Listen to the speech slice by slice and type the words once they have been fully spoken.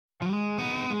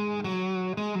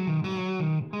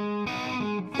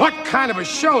What kind of a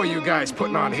show are you guys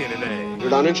putting on here today?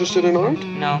 You're not interested in art?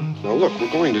 No. Now look,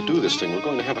 we're going to do this thing. We're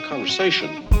going to have a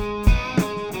conversation.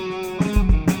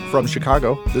 From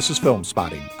Chicago, this is Film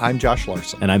Spotting. I'm Josh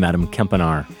Larson. And I'm Adam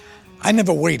Kempenaar. I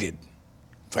never waited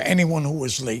for anyone who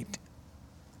was late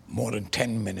more than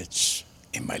 10 minutes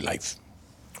in my life.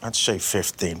 I'd say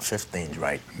 15. 15's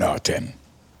right. No, 10.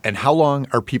 And how long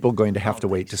are people going to have to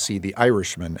wait to see The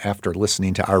Irishman after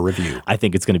listening to our review? I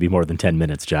think it's going to be more than 10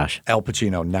 minutes, Josh. Al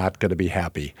Pacino not going to be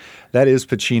happy. That is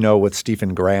Pacino with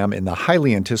Stephen Graham in the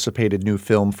highly anticipated new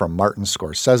film from Martin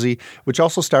Scorsese, which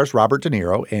also stars Robert De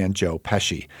Niro and Joe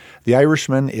Pesci. The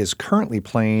Irishman is currently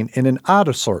playing in an odd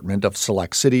assortment of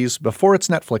select cities before its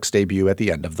Netflix debut at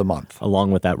the end of the month.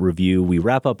 Along with that review, we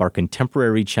wrap up our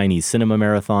contemporary Chinese cinema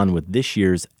marathon with this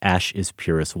year's Ash is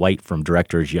Purest White from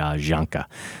director Jia Zhangke.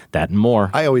 That and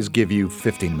more. I always give you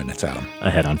 15 minutes, Adam.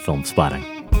 Ahead on Film Spotting.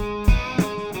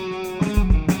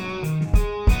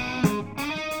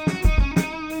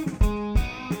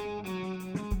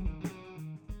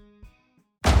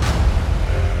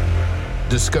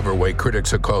 Discover why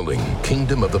critics are calling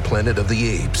Kingdom of the Planet of the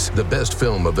Apes the best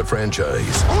film of the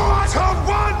franchise. What a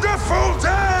wonderful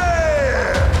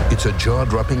day! It's a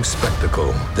jaw-dropping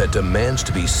spectacle that demands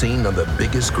to be seen on the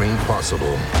biggest screen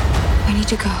possible. I need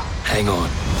to go. Hang on.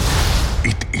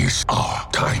 It is our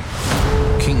time.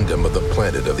 Kingdom of the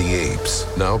Planet of the Apes.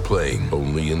 Now playing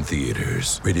only in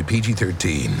theaters. Rated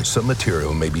PG-13. Some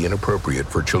material may be inappropriate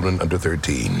for children under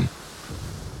 13.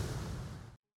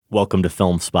 Welcome to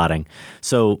Film Spotting.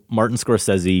 So, Martin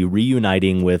Scorsese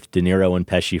reuniting with De Niro and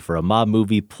Pesci for a mob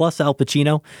movie plus Al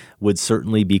Pacino would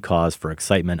certainly be cause for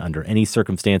excitement under any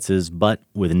circumstances, but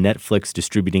with Netflix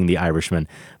distributing The Irishman,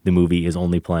 the movie is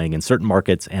only playing in certain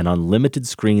markets and on limited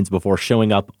screens before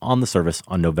showing up on the service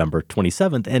on November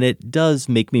 27th, and it does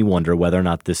make me wonder whether or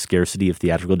not this scarcity of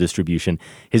theatrical distribution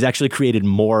has actually created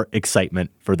more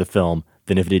excitement for the film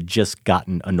than if it had just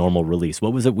gotten a normal release.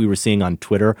 What was it we were seeing on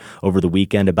Twitter over the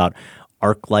weekend about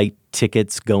ArcLight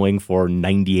tickets going for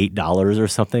 $98 or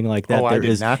something like that? Oh, I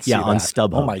did not see that. On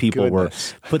StubHub, oh my people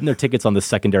goodness. were putting their tickets on the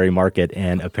secondary market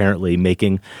and apparently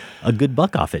making a good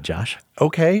buck off it, Josh.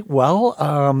 Okay, well,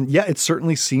 yeah, it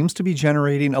certainly seems to be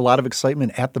generating a lot of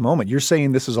excitement at the moment. You're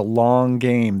saying this is a long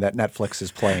game that Netflix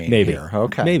is playing Maybe. here.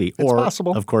 Okay. Maybe. It's or,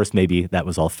 possible. Of course, maybe that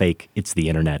was all fake. It's the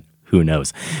internet. Who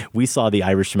knows? We saw The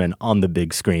Irishman on the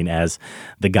big screen as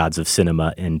the gods of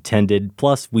cinema intended.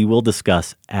 Plus, we will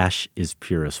discuss Ash is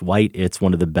Purest White. It's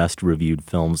one of the best reviewed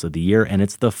films of the year, and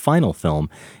it's the final film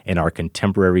in our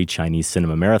contemporary Chinese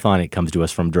cinema marathon. It comes to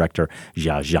us from director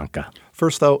Jia Zhangke.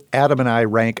 First, though, Adam and I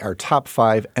rank our top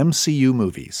 5 MCU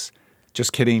movies.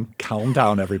 Just kidding. Calm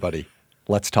down, everybody.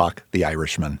 Let's talk The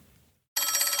Irishman.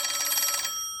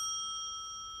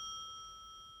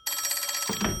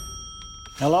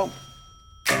 Hello?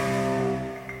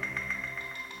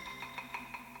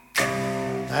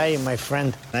 Hey, my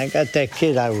friend. I got that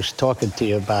kid I was talking to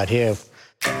you about here.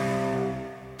 I'm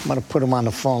gonna put him on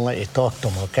the phone and let you talk to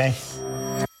him, okay?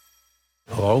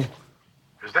 Hello?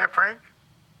 Is that Frank?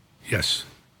 Yes.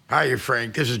 Hiya,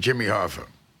 Frank. This is Jimmy Hoffa.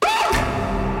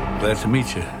 Glad to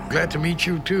meet you. Glad to meet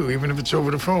you, too, even if it's over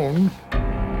the phone.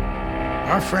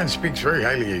 Our friend speaks very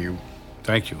highly of you.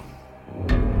 Thank you.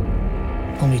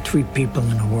 Only 3 people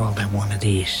in the world have one of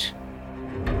these.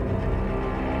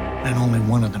 And only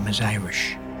one of them is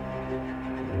Irish.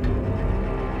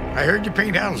 I heard you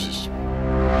paint houses.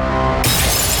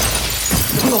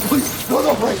 No, please.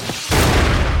 No, please.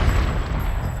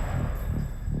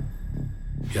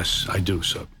 Yes, I do,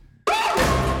 sir.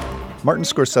 Martin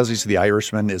Scorsese's The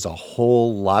Irishman is a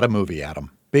whole lot of movie, Adam.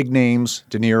 Big names,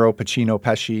 De Niro, Pacino,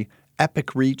 Pesci.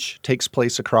 Epic reach, takes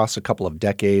place across a couple of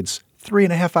decades,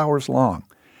 3.5 hours long.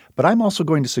 But I'm also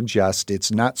going to suggest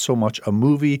it's not so much a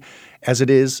movie as it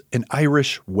is an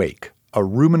Irish wake, a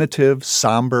ruminative,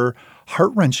 somber,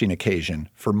 heart-wrenching occasion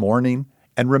for mourning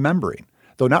and remembering,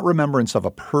 though not remembrance of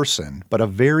a person, but a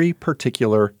very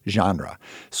particular genre,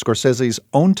 Scorsese's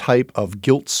own type of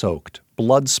guilt-soaked,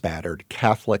 blood-spattered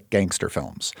Catholic gangster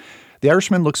films. The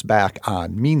Irishman looks back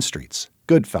on Mean Streets,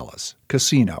 Goodfellas,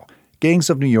 Casino, Gangs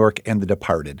of New York, and The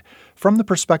Departed from the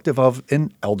perspective of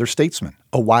an elder statesman,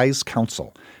 a wise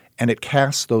counsel, and it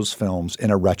casts those films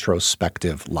in a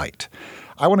retrospective light.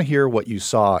 I want to hear what you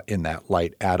saw in that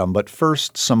light, Adam, but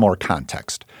first, some more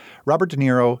context. Robert De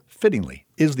Niro, fittingly,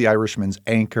 is The Irishman's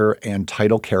anchor and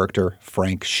title character,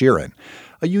 Frank Sheeran.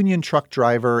 A union truck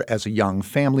driver, as a young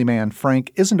family man,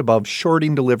 Frank isn't above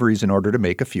shorting deliveries in order to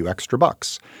make a few extra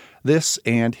bucks. This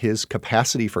and his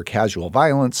capacity for casual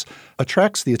violence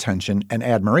attracts the attention and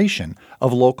admiration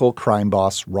of local crime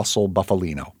boss Russell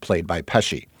Bufalino, played by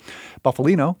Pesci.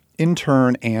 Bufalino, in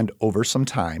turn and over some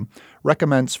time,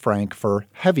 recommends Frank for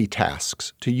heavy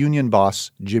tasks to union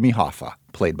boss Jimmy Hoffa,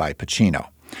 played by Pacino.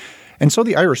 And so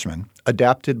The Irishman,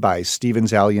 adapted by Steven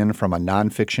Zaillian from a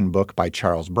nonfiction book by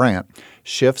Charles Brandt,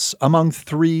 shifts among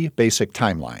three basic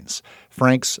timelines.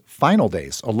 Frank's final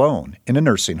days alone in a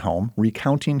nursing home,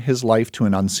 recounting his life to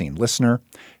an unseen listener,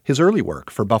 his early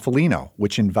work for Bufalino,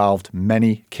 which involved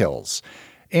many kills,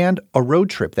 and a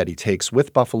road trip that he takes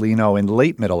with Bufalino in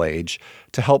late middle age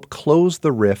to help close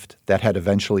the rift that had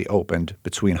eventually opened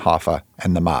between Hoffa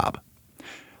and the mob.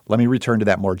 Let me return to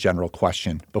that more general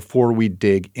question before we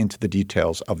dig into the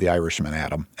details of The Irishman,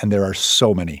 Adam, and there are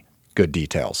so many good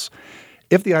details.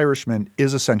 If The Irishman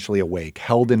is essentially a wake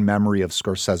held in memory of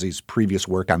Scorsese's previous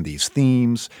work on these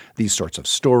themes, these sorts of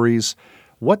stories,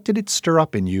 what did it stir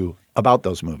up in you about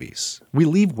those movies? We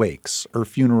leave wakes or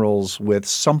funerals with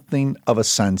something of a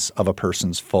sense of a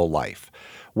person's full life.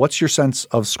 What's your sense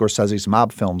of Scorsese's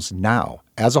mob films now,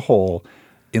 as a whole,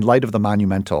 in light of the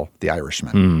monumental The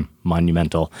Irishman?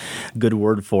 Monumental. Good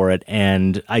word for it.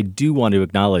 And I do want to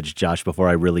acknowledge, Josh, before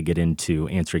I really get into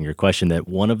answering your question, that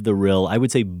one of the real, I would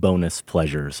say, bonus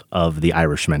pleasures of The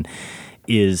Irishman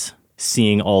is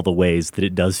seeing all the ways that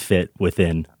it does fit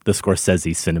within the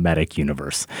Scorsese cinematic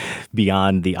universe.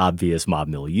 Beyond the obvious mob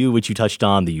milieu, which you touched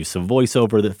on, the use of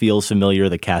voiceover that feels familiar,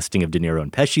 the casting of De Niro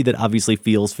and Pesci that obviously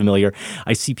feels familiar,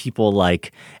 I see people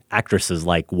like actresses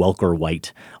like Welker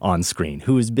White on screen,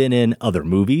 who has been in other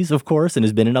movies, of course, and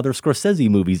has been in other Scorsese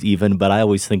movies even, but I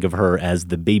always think of her as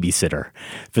the babysitter,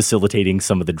 facilitating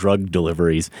some of the drug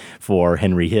deliveries for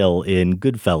Henry Hill in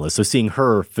Goodfellas. So seeing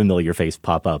her familiar face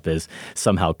pop up is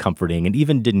somehow comforting. And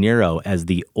even De Niro as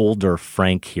the older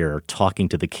Frank here, talking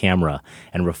to the camera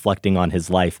and reflecting on his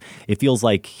life, it feels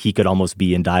like he could almost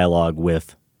be in dialogue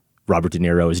with Robert De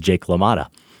Niro as Jake LaMotta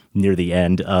near the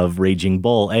end of Raging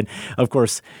Bull. And of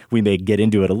course, we may get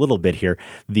into it a little bit here,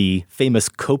 the famous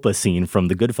Copa scene from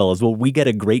the Goodfellas. Well, we get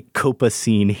a great Copa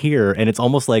scene here, and it's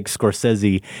almost like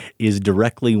Scorsese is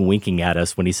directly winking at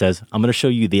us when he says, I'm going to show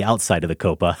you the outside of the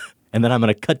Copa, and then I'm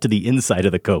going to cut to the inside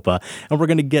of the Copa, and we're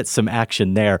going to get some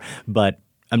action there, but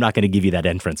I'm not going to give you that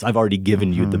entrance. I've already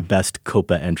given you the best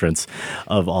Copa entrance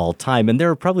of all time. And there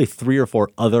are probably 3 or 4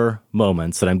 other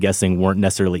moments that I'm guessing weren't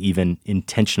necessarily even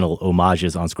intentional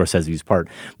homages on Scorsese's part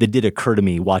that did occur to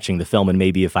me watching the film. And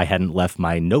maybe if I hadn't left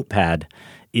my notepad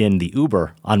in the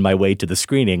Uber on my way to the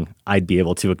screening, I'd be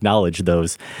able to acknowledge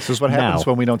those. This is what happens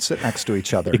when we don't sit next to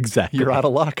each other. Exactly. You're out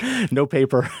of luck. No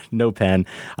paper, no pen.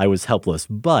 I was helpless.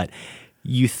 But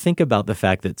you think about the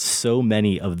fact that so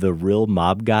many of the real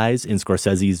mob guys in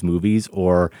Scorsese's movies,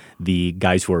 or the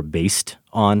guys who are based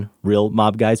on real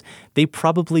mob guys, they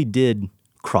probably did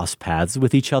cross paths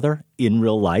with each other in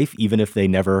real life, even if they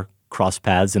never cross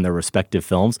paths in their respective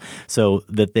films. So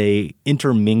that they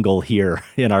intermingle here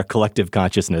in our collective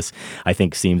consciousness, I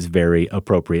think seems very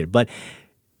appropriate. But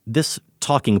this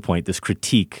talking point, this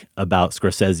critique about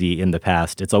Scorsese in the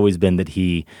past, it's always been that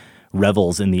he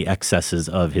revels in the excesses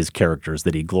of his characters,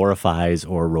 that he glorifies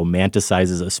or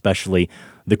romanticizes, especially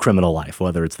the criminal life,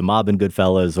 whether it's the mob in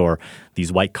Goodfellas or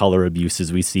these white-collar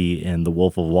abuses we see in The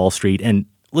Wolf of Wall Street. And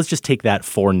let's just take that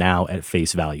for now at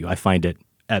face value. I find it,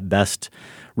 at best,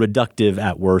 reductive,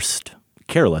 at worst,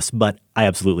 careless, but I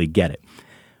absolutely get it.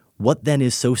 What then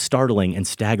is so startling and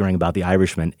staggering about The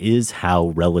Irishman is how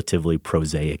relatively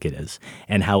prosaic it is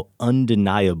and how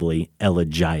undeniably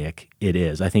elegiac it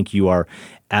is. I think you are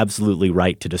absolutely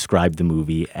right to describe the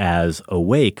movie as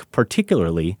awake,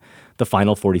 particularly the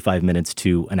final 45 minutes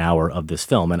to an hour of this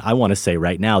film. And I want to say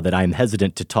right now that I'm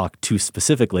hesitant to talk too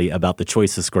specifically about the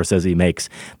choices Scorsese makes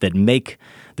that make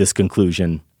this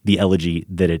conclusion the elegy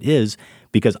that it is,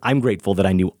 because I'm grateful that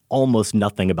I knew almost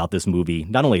nothing about this movie,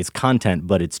 not only its content,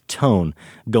 but its tone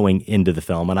going into the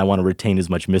film. And I want to retain as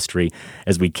much mystery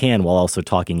as we can while also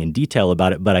talking in detail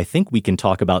about it. But I think we can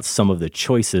talk about some of the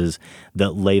choices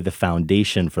that lay the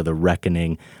foundation for the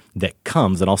reckoning that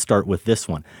comes. And I'll start with this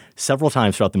one. Several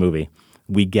times throughout the movie,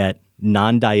 we get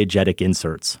non-diegetic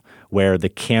inserts where the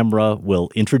camera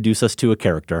will introduce us to a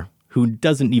character who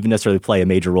doesn't even necessarily play a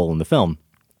major role in the film,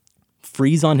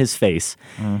 freeze on his face,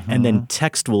 and then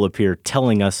text will appear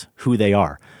telling us who they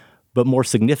are. But more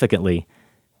significantly,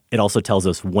 it also tells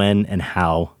us when and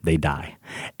how they die.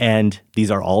 And these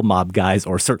are all mob guys,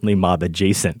 or certainly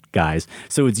mob-adjacent guys.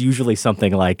 So it's usually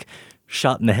something like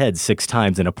shot in the head 6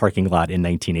 times in a parking lot in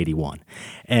 1981.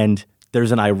 And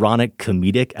there's an ironic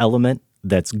comedic element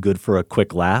that's good for a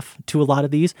quick laugh to a lot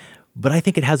of these. But I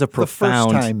think it has a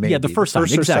profound... The first time, maybe. Yeah, the first time, or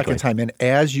exactly. second time. And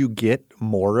as you get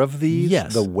more of these,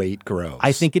 Yes. the weight grows.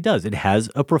 I think it does. It has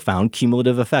a profound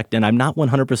cumulative effect. And I'm not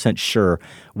 100% sure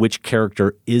which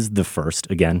character is the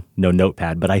first. Again, no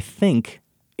notepad. But I think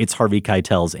it's Harvey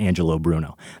Keitel's Angelo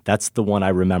Bruno. That's the one I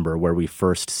remember where we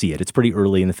first see it. It's pretty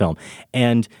early in the film.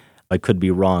 And I could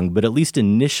be wrong, but at least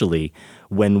initially,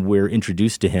 when we're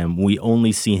introduced to him, we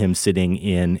only see him sitting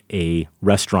in a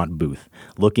restaurant booth,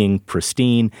 looking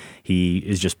pristine. He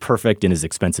is just perfect in his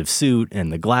expensive suit and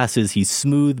the glasses. He's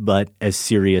smooth, but as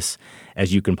serious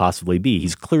as you can possibly be.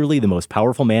 He's clearly the most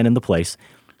powerful man in the place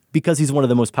because he's one of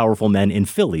the most powerful men in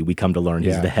Philly. We come to learn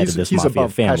he's the head of this he's mafia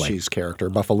above family. Pesci's character,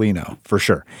 Buffalino. For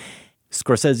sure.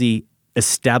 Scorsese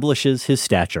establishes his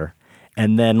stature.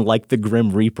 And then, like the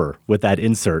Grim Reaper with that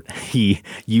insert, he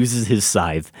uses his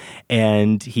scythe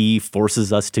and he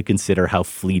forces us to consider how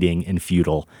fleeting and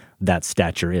futile that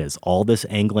stature is. All this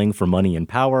angling for money and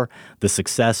power, the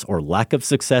success or lack of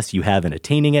success you have in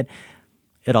attaining it,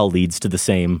 it all leads to the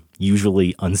same,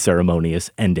 usually unceremonious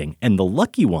ending. And the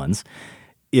lucky ones,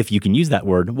 if you can use that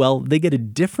word, well, they get a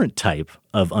different type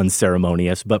of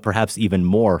unceremonious, but perhaps even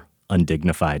more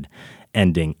undignified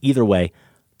ending. Either way,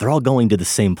 they're all going to the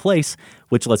same place,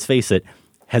 which, let's face it,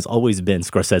 has always been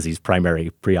Scorsese's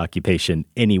primary preoccupation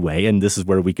anyway. And this is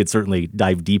where we could certainly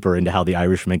dive deeper into how The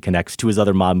Irishman connects to his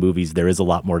other mob movies. There is a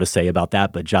lot more to say about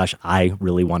that. But Josh, I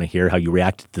really want to hear how you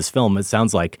reacted to this film. It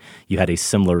sounds like you had a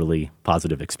similarly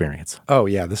positive experience. Oh,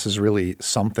 yeah, this is really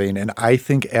something. And I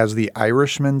think as The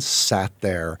Irishman sat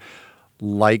there,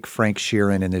 like Frank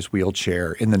Sheeran in his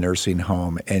wheelchair in the nursing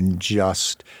home and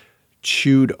just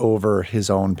chewed over his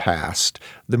own past.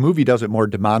 The movie does it more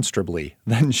demonstrably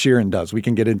than Sheeran does. We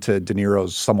can get into De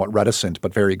Niro's somewhat reticent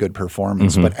but very good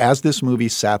performance. But as this movie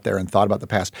sat there and thought about the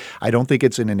past, I don't think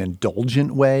it's in an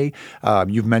indulgent way.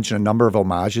 You've mentioned a number of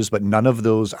homages, but none of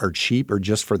those are cheap or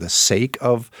just for the sake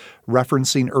of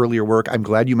referencing earlier work. I'm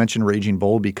glad you mentioned Raging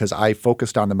Bull because I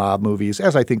focused on the mob movies,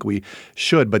 as I think we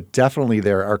should, but definitely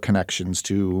there are connections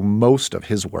to most of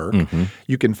his work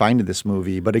you can find in this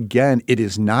movie. But again, it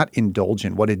is not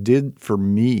indulgent. What it did for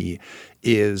me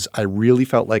is I really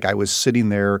felt like I was sitting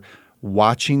there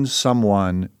watching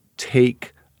someone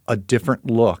take a different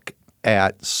look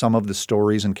at some of the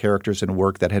stories and characters and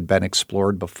work that had been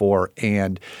explored before.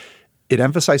 And it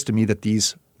emphasized to me that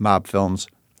these mob films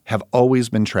have always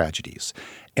been tragedies.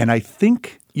 And I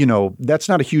think, that's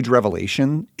not a huge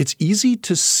revelation. It's easy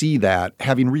to see that,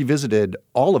 having revisited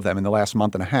all of them in the last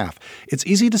month and a half. It's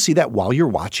easy to see that while you're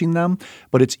watching them,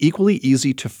 but it's equally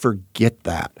easy to forget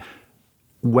that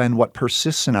when what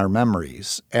persists in our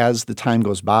memories as the time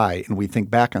goes by and we think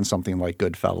back on something like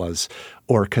Goodfellas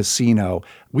or Casino,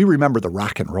 we remember the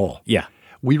rock and roll. Yeah.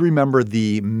 We remember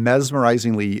the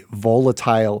mesmerizingly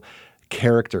volatile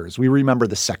characters. We remember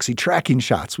the sexy tracking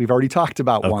shots. We've already talked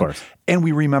about Of one. course. And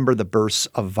we remember the bursts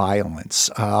of violence.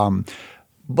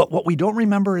 But what we don't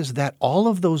remember is that all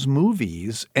of those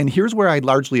movies, and here's where I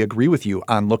largely agree with you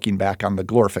on looking back on the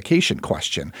glorification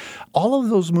question, all of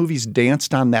those movies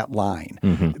danced on that line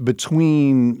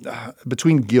between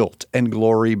guilt and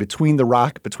glory, between the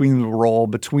rock, between the roll,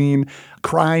 between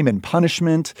crime and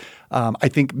punishment. I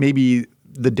think maybe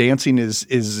the dancing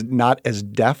is not as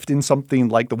deft in something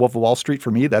like The Wolf of Wall Street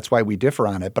for me. That's why we differ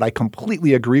on it. But I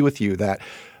completely agree with you that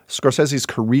Scorsese's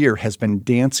career has been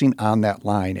dancing on that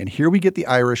line. And here we get The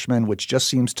Irishman, which just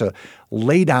seems to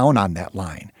lay down on that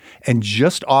line and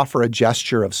just offer a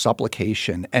gesture of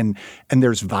supplication. And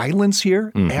there's violence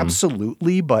here,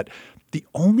 absolutely. But the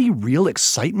only real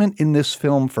excitement in this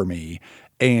film for me,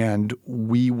 and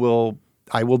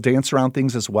I will dance around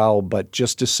things as well, but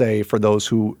just to say for those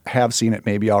who have seen it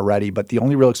maybe already, but the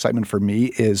only real excitement for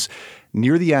me is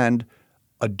near the end,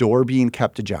 a door being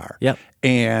kept ajar. Yep.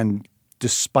 And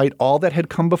despite all that had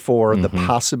come before, the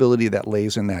possibility that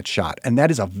lays in that shot. And that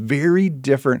is a very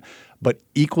different but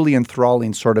equally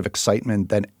enthralling sort of excitement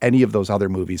than any of those other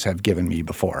movies have given me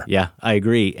before. Yeah, I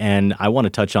agree. And I want to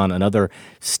touch on another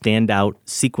standout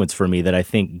sequence for me that I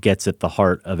think gets at the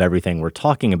heart of everything we're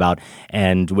talking about.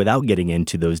 And without getting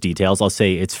into those details, I'll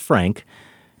say it's Frank,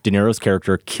 De Niro's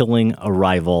character, killing a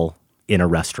rival in a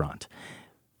restaurant.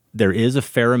 There is a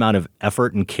fair amount of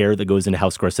effort and care that goes into how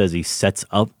Scorsese sets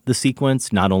up the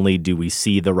sequence. Not only do we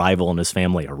see the rival and his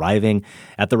family arriving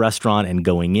at the restaurant and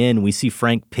going in, we see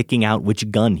Frank picking out which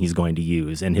gun he's going to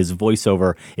use, and his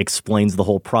voiceover explains the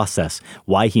whole process,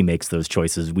 why he makes those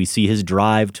choices. We see his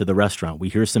drive to the restaurant. We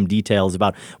hear some details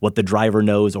about what the driver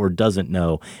knows or doesn't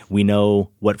know. We know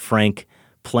what Frank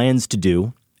plans to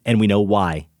do, and we know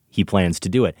why he plans to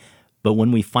do it. But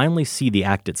when we finally see the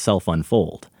act itself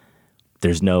unfold,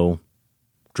 there's no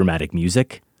dramatic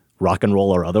music, rock and roll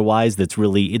or otherwise, that's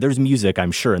really, there's music,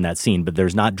 I'm sure, in that scene, but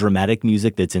there's not dramatic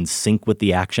music that's in sync with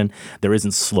the action. There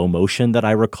isn't slow motion that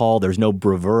I recall. There's no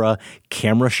bravura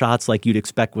camera shots like you'd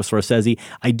expect with Scorsese.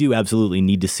 I do absolutely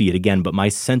need to see it again, but my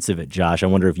sense of it, Josh, I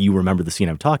wonder if you remember the scene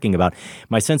I'm talking about.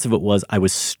 My sense of it was I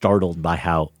was startled by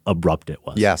how abrupt it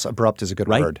was. Yes, abrupt is a good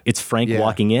word. It's Frank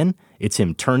walking in, it's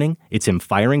him turning, it's him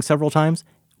firing several times,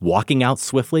 walking out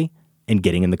swiftly, and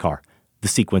getting in the car. The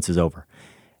sequence is over.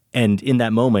 And in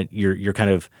that moment, you're kind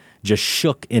of just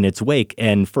shook in its wake.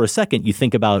 And for a second, you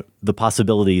think about the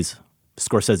possibilities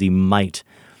Scorsese might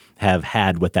have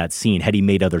had with that scene had he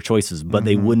made other choices, but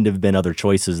they wouldn't have been other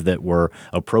choices that were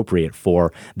appropriate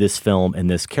for this film and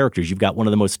this characters. You've got one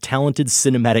of the most talented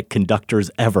cinematic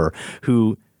conductors ever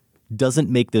who doesn't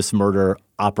make this murder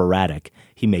operatic.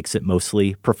 He makes it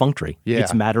mostly perfunctory. Yeah.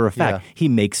 It's matter of fact. Yeah. He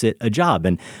makes it a job.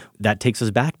 And that takes us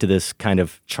back to this kind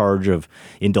of charge of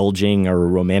indulging or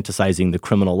romanticizing the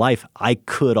criminal life. I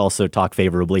could also talk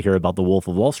favorably here about The Wolf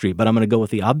of Wall Street, but I'm going to go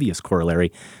with the obvious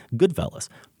corollary, Goodfellas.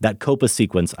 That Copa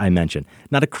sequence I mentioned.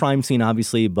 Not a crime scene,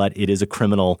 obviously, but it is a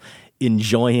criminal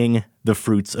enjoying the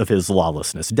fruits of his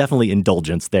lawlessness. Definitely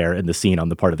indulgence there in the scene on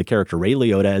the part of the character. Ray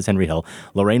Liotta as Henry Hill,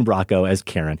 Lorraine Bracco as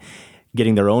Karen,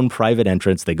 getting their own private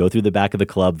entrance. They go through the back of the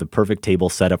club, the perfect table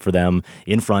set up for them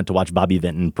in front to watch Bobby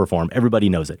Vinton perform. Everybody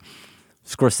knows it.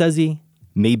 Scorsese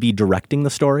may be directing the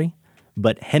story,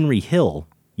 but Henry Hill,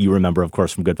 you remember, of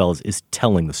course, from Goodfellas, is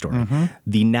telling the story.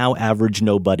 The now average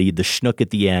nobody, the schnook at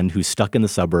the end who's stuck in the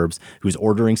suburbs, who's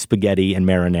ordering spaghetti and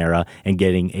marinara and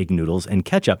getting egg noodles and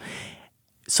ketchup.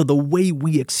 So the way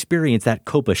we experience that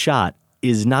Copa shot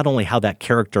is not only how that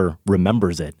character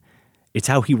remembers it, it's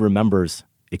how he remembers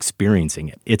experiencing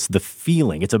it. It's the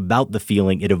feeling. It's about the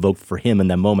feeling it evoked for him in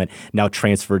that moment, now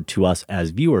transferred to us as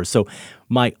viewers. So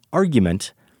my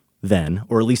argument then,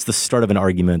 or at least the start of an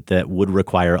argument that would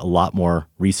require a lot more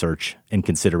research and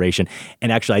consideration,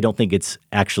 and actually I don't think it's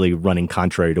actually running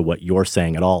contrary to what you're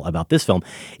saying at all about this film,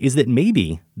 is that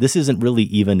maybe this isn't really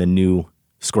even a new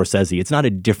Scorsese. It's not a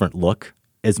different look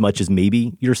as much as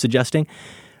maybe you're suggesting.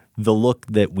 The look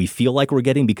that we feel like we're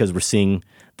getting because we're seeing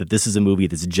that this is a movie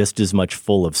that's just as much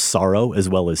full of sorrow as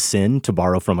well as sin, to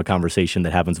borrow from a conversation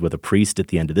that happens with a priest at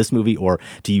the end of this movie, or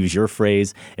to use your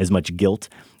phrase, as much guilt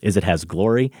as it has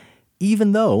glory.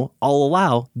 Even though I'll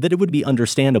allow that it would be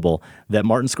understandable that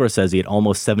Martin Scorsese, at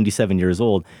almost 77 years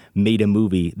old, made a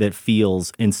movie that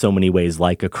feels in so many ways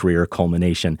like a career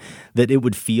culmination, that it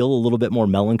would feel a little bit more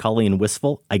melancholy and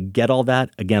wistful. I get all that.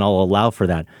 Again, I'll allow for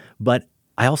that. But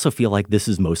I also feel like this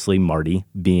is mostly Marty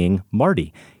being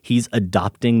Marty. He's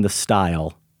adopting the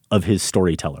style of his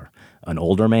storyteller, an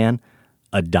older man,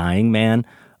 a dying man,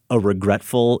 a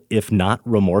regretful, if not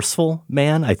remorseful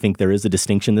man. I think there is a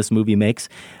distinction this movie makes.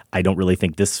 I don't really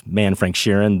think this man, Frank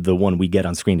Sheeran, the one we get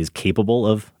on screen, is capable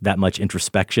of that much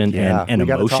introspection and we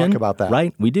emotion. gotta talk about that.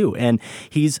 Right? We do. And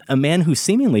he's a man who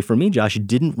seemingly, for me, Josh,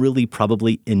 didn't really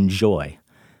probably enjoy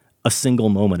a single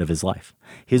moment of his life.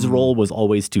 His role was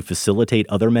always to facilitate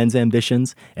other men's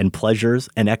ambitions and pleasures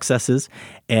and excesses,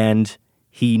 and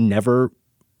he never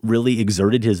really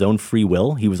exerted his own free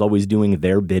will. He was always doing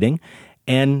their bidding.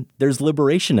 And there's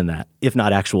liberation in that, if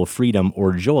not actual freedom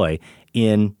or joy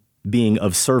in being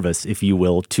of service, if you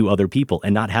will, to other people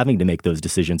and not having to make those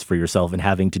decisions for yourself and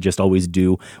having to just always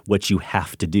do what you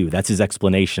have to do. That's his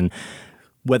explanation.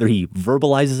 Whether he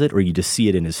verbalizes it or you just see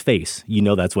it in his face, you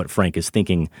know that's what Frank is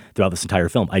thinking throughout this entire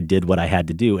film. I did what I had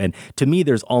to do. And to me,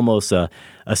 there's almost a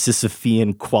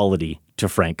Sisyphean quality to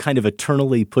Frank, kind of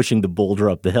eternally pushing the boulder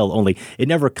up the hill, only it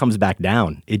never comes back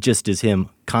down. It just is him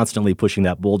constantly pushing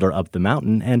that boulder up the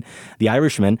mountain. And The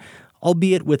Irishman,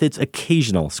 albeit with its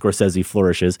occasional Scorsese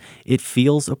flourishes, it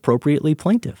feels appropriately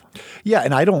plaintive. Yeah,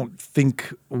 and I don't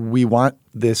think we want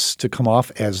this to come off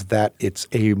as that it's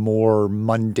a more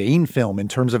mundane film in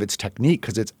terms of its technique,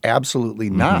 because it's absolutely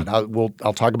not.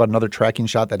 I'll talk about another tracking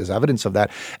shot that is evidence of that.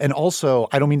 And also,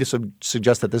 I don't mean to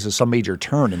suggest that this is some major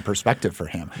turn in perspective for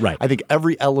him. Right. I think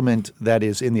every element that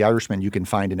is in The Irishman you can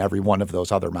find in every one of those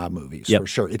other mob movies, for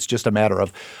sure. It's just a matter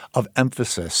of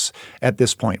emphasis at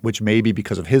this point, which may be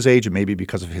because of his age and maybe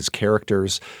because of his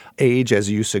character's age, as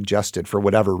you suggested, for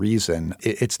whatever reason.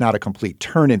 It's not a complete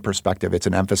turn in perspective. It's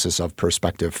an emphasis of perspective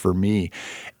for me.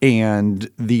 And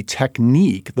the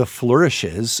technique, the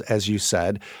flourishes, as you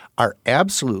said, are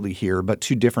absolutely here, but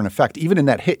to different effect. Even in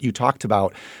that hit you talked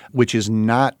about, which is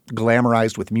not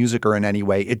glamorized with music or in any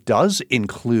way, it does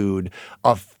include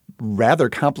a rather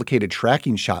complicated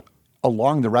tracking shot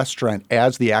along the restaurant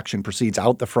as the action proceeds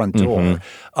out the front door,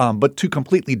 but to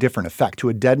completely different effect, to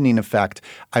a deadening effect.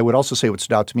 I would also say what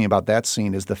stood out to me about that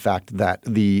scene is the fact that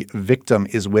the victim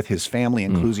is with his family,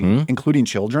 including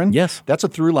children. Yes. That's a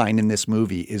through line in this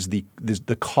movie is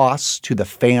the costs to the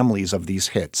families of these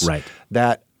hits. Right.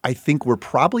 That I think were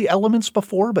probably elements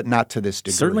before, but not to this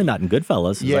degree. Certainly not in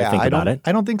Goodfellas, as I think about it.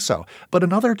 I don't think so. But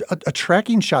another a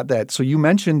tracking shot so you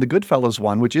mentioned the Goodfellas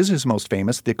one, which is his most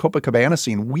famous, the Copacabana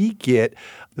scene. We get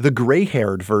the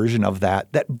gray-haired version of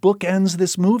that bookends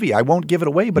this movie. I won't give it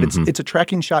away, but it's a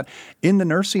tracking shot in the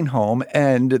nursing home.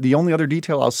 And the only other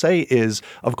detail I'll say is,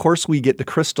 of course, we get the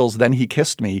crystals, then he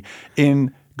kissed me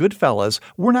in Goodfellas.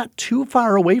 We're not too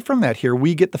far away from that here.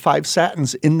 We get the 5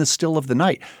 satins in the still of the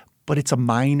night. But it's a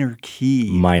minor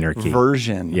key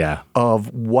version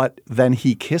of what Then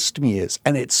He Kissed Me is.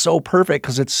 And it's so perfect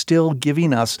because it's still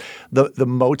giving us the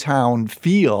Motown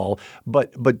feel,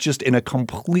 but just in a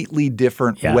completely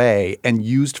different way and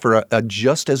used for a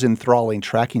just as enthralling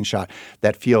tracking shot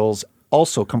that feels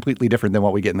also completely different than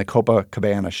what we get in the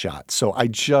Copacabana shot. So I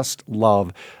just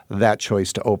love that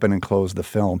choice to open and close the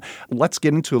film. Let's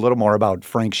get into a little more about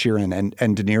Frank Sheeran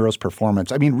and De Niro's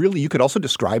performance. I mean, really, you could also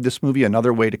describe this movie.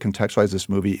 Another way to contextualize this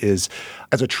movie is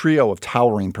as a trio of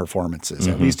towering performances,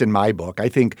 at least in my book. I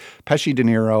think Pesci, De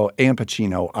Niro, and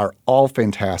Pacino are all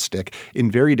fantastic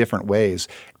in very different ways.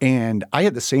 And I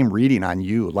had the same reading on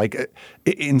you. Like,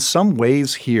 in some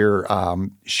ways here,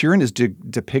 Sheeran is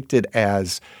depicted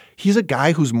as he's a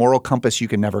guy whose moral compass you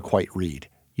can never quite read.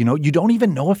 You know, you don't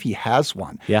even know if he has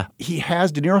one. Yeah. De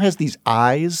Niro has these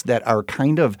eyes that are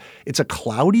it's a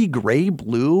cloudy gray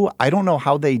blue. I don't know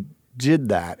how they did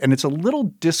that. And it's a little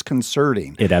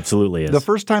disconcerting. It absolutely is. The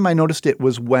first time I noticed it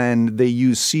was when they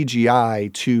used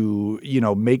CGI to,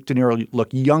 make De Niro look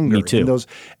younger. Me too.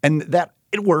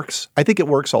 It works. I think it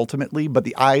works ultimately, but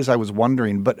the eyes I was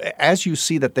wondering. But as you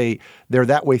see that they're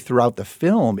that way throughout the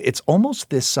film, it's almost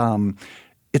this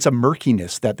it's a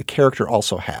murkiness that the character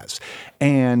also has.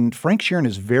 And Frank Sheeran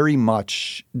is very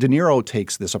much – De Niro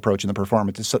takes this approach in the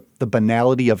performance. It's the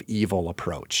banality of evil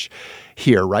approach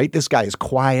here, right? This guy is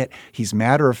quiet. He's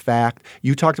matter of fact.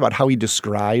 You talked about how he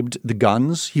described the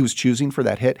guns he was choosing for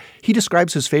that hit. He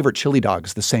describes his favorite chili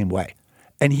dogs the same way.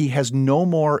 And he has no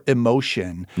more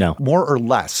emotion, more or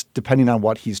less, depending on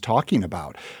what he's talking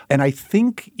about. And I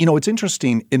think, it's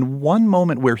interesting, in one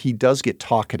moment where he does get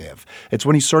talkative, it's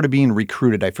when he's sort of being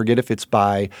recruited. I forget if it's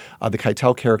by the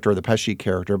Keitel character or the Pesci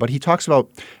character, but he talks about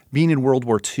being in World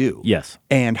War II. Yes.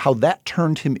 And how that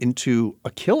turned him into a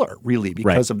killer, really,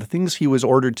 because of the things he was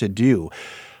ordered to do.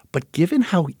 But given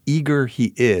how eager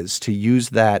he is to use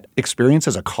that experience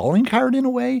as a calling card in a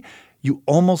way, you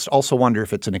almost also wonder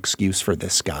if it's an excuse for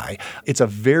this guy. It's a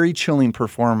very chilling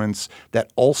performance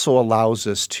that also allows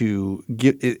us to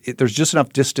there's just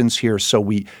enough distance here so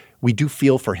we do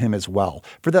feel for him as well.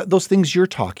 For those things you're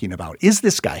talking about. Is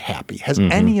this guy happy? Has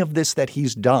any of this that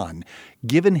he's done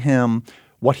given him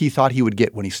what he thought he would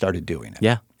get when he started doing it?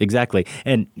 Yeah, exactly.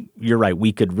 And you're right.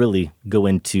 We could really go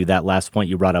into that last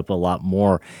point you brought up a lot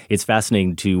more. It's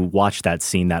fascinating to watch that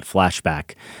scene, that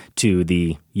flashback to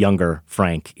the younger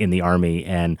Frank in the Army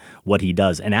and what he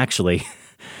does. And actually,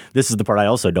 this is the part I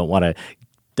also don't want to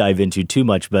dive into too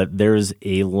much, but there's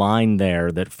a line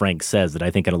there that Frank says that I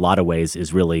think in a lot of ways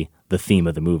is really the theme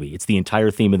of the movie. It's the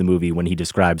entire theme of the movie when he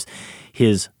describes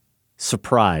his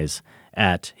surprise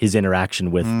at his interaction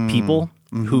with people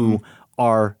who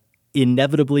are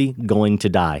inevitably going to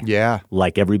die. Yeah.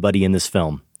 Like everybody in this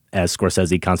film, as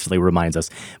Scorsese constantly reminds us.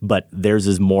 But theirs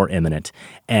is more imminent.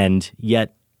 And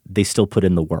yet they still put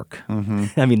in the work.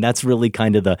 I mean, that's really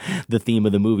kind of the theme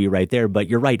of the movie right there. But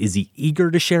you're right. Is he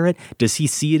eager to share it? Does he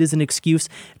see it as an excuse?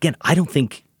 Again, I don't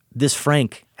think this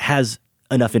Frank has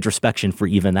enough introspection for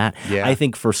even that. Yeah. I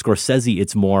think for Scorsese,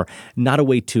 it's more not a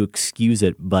way to excuse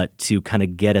it, but to kind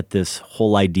of get at this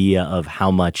whole idea of how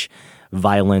much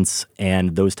violence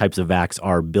and those types of acts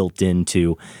are built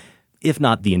into, if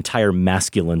not the entire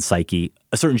masculine psyche,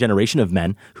 a certain generation of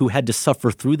men who had to suffer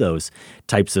through those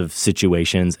types of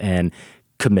situations and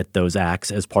commit those acts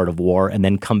as part of war and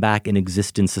then come back and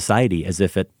exist in society as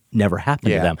if it never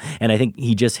happened to them. And I think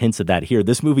he just hints at that here.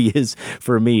 This movie is,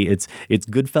 for me, it's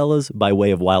Goodfellas by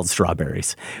way of Wild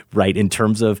Strawberries, right? In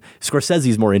terms of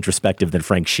Scorsese's more introspective than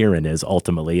Frank Sheeran is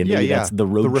ultimately. And maybe that's the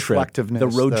road trip. The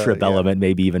road trip element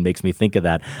maybe even makes me think of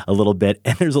that a little bit.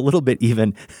 And there's a little bit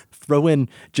even, throw in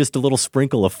just a little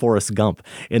sprinkle of Forrest Gump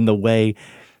in the way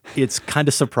it's kind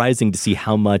of surprising to see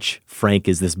how much Frank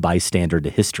is this bystander to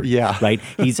history. Yeah. Right?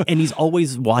 He's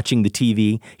always watching the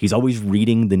TV. He's always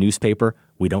reading the newspaper.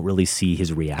 We don't really see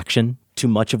his reaction too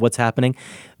much of what's happening.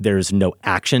 There's no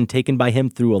action taken by him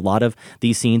through a lot of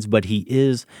these scenes, but he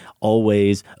is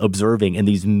always observing, and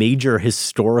these major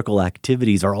historical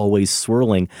activities are always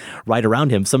swirling right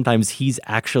around him. Sometimes he's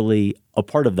actually a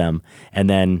part of them, and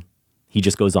then he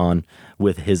just goes on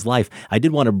with his life. I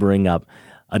did want to bring up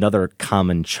another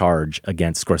common charge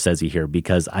against Scorsese here,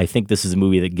 because I think this is a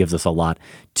movie that gives us a lot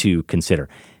to consider.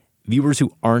 Viewers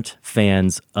who aren't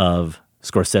fans of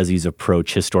Scorsese's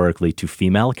approach historically to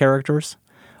female characters,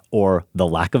 or the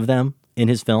lack of them in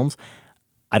his films,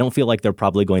 I don't feel like they're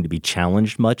probably going to be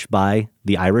challenged much by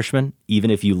The Irishman, even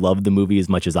if you love the movie as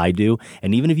much as I do,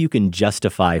 and even if you can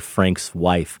justify Frank's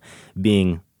wife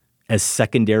being as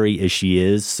secondary as she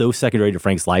is, so secondary to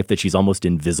Frank's life that she's almost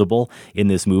invisible in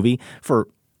this movie, for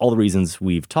all the reasons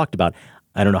we've talked about.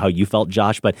 I don't know how you felt,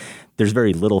 Josh, but there's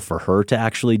very little for her to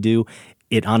actually do.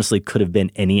 It honestly could have been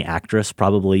any actress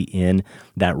probably in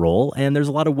that role. And there's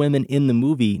a lot of women in the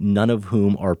movie, none of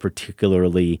whom are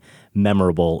particularly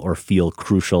memorable or feel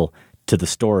crucial to the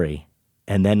story.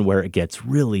 And then where it gets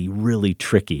really, really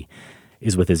tricky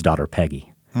is with his daughter,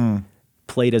 Peggy.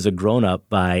 Played as a grown-up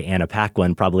by Anna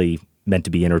Paquin, probably meant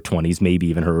to be in her 20s, maybe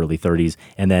even her early 30s,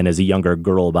 and then as a younger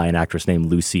girl by an actress named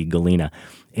Lucy Galena.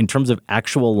 In terms of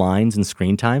actual lines and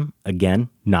screen time, again,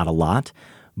 not a lot.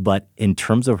 But in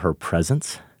terms of her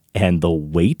presence and the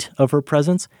weight of her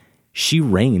presence, she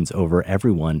reigns over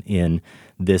everyone in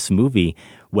this movie,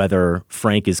 whether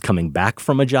Frank is coming back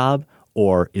from a job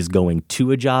or is going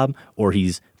to a job or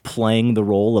he's playing the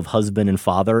role of husband and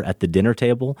father at the dinner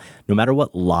table. No matter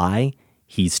what lie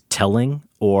he's telling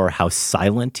or how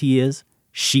silent he is,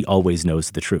 she always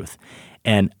knows the truth.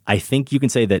 And I think you can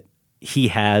say that he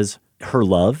has her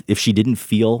love. If she didn't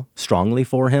feel strongly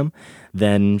for him,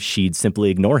 then she'd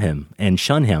simply ignore him and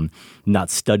shun him,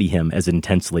 not study him as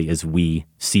intensely as we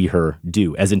see her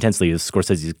do, as intensely as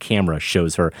Scorsese's camera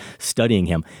shows her studying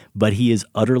him. But he is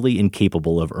utterly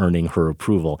incapable of earning her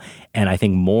approval. And I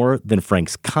think more than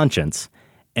Frank's conscience,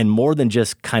 and more than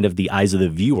just kind of the eyes of the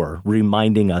viewer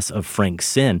reminding us of Frank's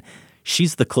sin,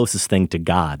 she's the closest thing to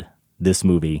God this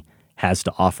movie has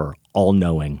to offer,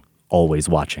 all-knowing, always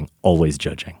watching, always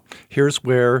judging. Here's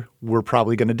where we're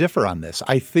probably going to differ on this.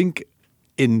 I think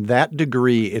in that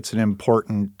degree, it's an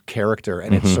important character,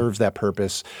 and it serves that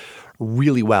purpose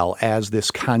really well as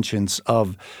this conscience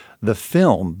of the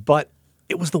film. But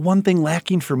it was the one thing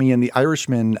lacking for me in The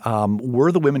Irishman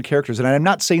were the women characters. And I'm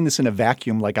not saying this in a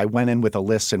vacuum like I went in with a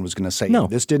list and was going to say, no,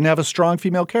 this didn't have a strong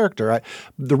female character.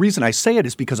 The reason I say it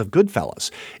is because of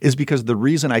Goodfellas, is because the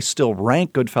reason I still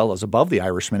rank Goodfellas above The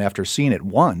Irishman after seeing it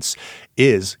once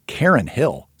is Karen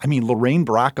Hill. I mean, Lorraine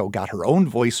Bracco got her own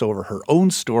voiceover, her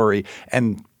own story,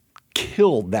 and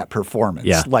killed that performance.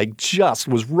 Yeah. Like just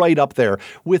was right up there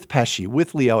with Pesci,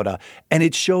 with Liotta. And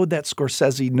it showed that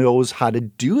Scorsese knows how to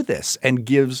do this and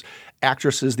gives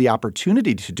actresses the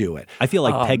opportunity to do it. I feel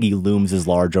like Peggy looms as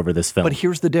large over this film. But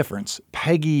here's the difference.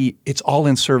 Peggy, it's all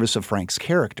in service of Frank's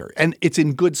character. And it's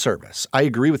in good service. I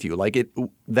agree with you. Like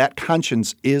that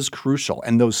conscience is crucial.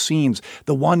 And those scenes,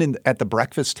 the one at the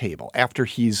breakfast table after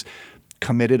he's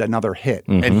committed another hit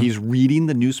and he's reading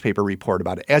the newspaper report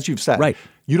about it. As you've said, right.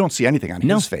 You don't see anything on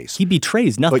his face. He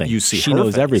betrays nothing. But you see she her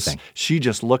knows face. Everything. She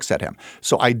just looks at him.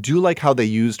 So I do like how they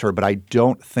used her, but I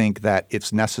don't think that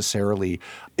it's necessarily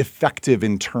effective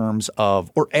in terms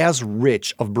of, or as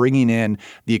rich of bringing in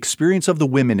the experience of the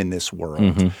women in this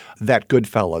world that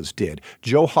Goodfellas did.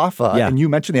 Joe Hoffa, and you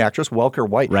mentioned the actress Welker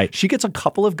White. Right. She gets a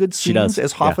couple of good scenes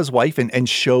as Hoffa's wife and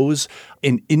shows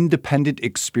an independent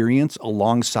experience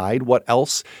alongside what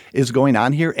else is going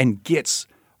on here and gets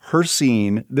her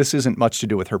scene. This isn't much to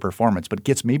do with her performance, but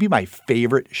gets maybe my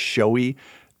favorite showy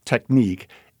technique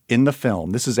in the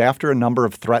film. This is after a number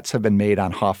of threats have been made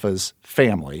on Hoffa's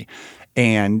family,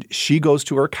 and she goes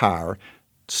to her car,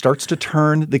 starts to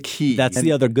turn the key. That's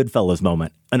the other Goodfellas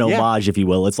moment, an homage, if you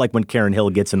will. It's like when Karen Hill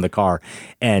gets in the car,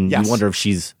 and you wonder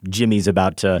if Jimmy's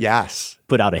about to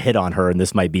put out a hit on her, and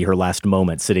this might be her last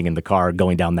moment sitting in the car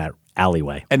going down that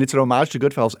alleyway. And it's an homage to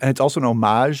Goodfellas, and it's also an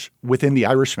homage within The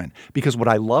Irishman, because what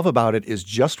I love about it is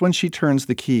just when she turns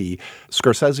the key,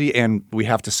 Scorsese and, we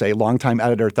have to say, longtime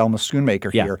editor Thelma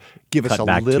Schoonmaker here give us a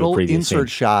little insert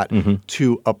shot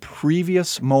to a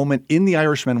previous moment in The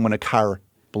Irishman when a car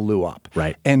blew up.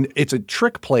 Right. And it's a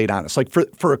trick played on us. Like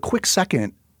for a quick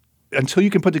second, until you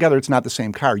can put together it's not the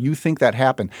same car, you think that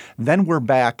happened. Then we're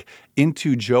back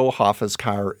into Joe Hoffa's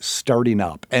car starting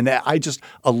up. And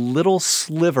a little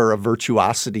sliver of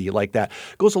virtuosity like that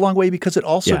goes a long way, because it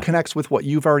also connects with what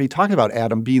you've already talked about,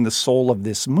 Adam, being the soul of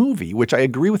this movie, which I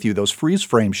agree with you, those freeze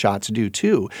frame shots do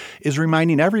too, is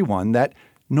reminding everyone that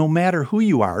no matter who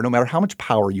you are, no matter how much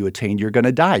power you attain, you're going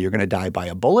to die. You're going to die by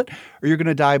a bullet or you're going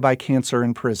to die by cancer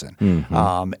in prison.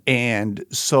 And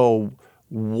so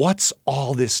what's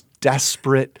all this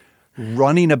desperate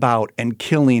running about and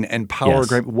killing and power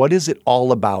grab? What is it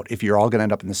all about if you're all going to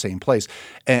end up in the same place?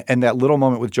 And that little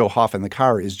moment with Joe Hoff in the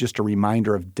car is just a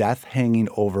reminder of death hanging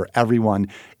over everyone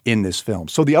in this film.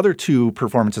 So the other two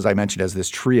performances I mentioned as this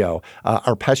trio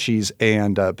are Pesci's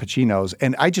and Pacino's.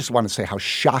 And I just want to say how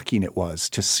shocking it was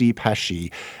to see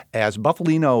Pesci as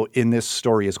Buffalino in this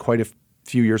story is quite a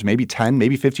few years, maybe 10,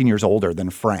 maybe 15 years older than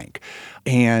Frank.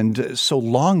 And so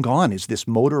long gone is this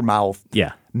motor mouth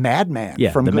madman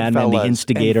from the Goodfellas madman, the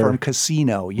instigator. and from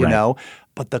Casino, you know?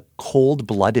 But the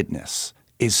cold-bloodedness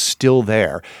is still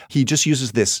there. He just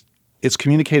uses this. It's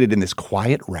communicated in this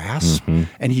quiet rasp,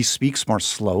 and he speaks more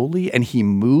slowly, and he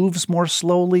moves more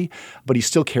slowly, but he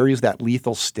still carries that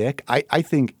lethal stick. I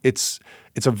think it's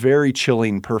a very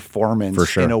chilling performance For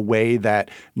sure. in a way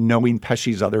that, knowing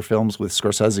Pesci's other films with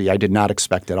Scorsese, I did not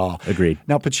expect at all. Agreed.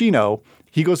 Now, Pacino,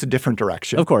 he goes a different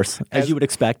direction. Of course, as you would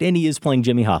expect, and he is playing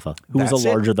Jimmy Hoffa, who is a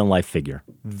larger-than-life figure.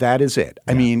 That is it.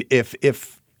 I mean, if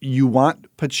you want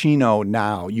Pacino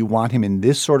now, you want him in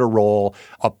this sort of role,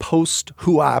 a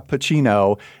post-Hua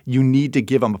Pacino, you need to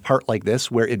give him a part like this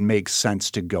where it makes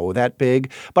sense to go that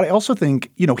big. But I also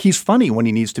think, he's funny when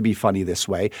he needs to be funny this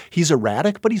way. He's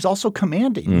erratic, but he's also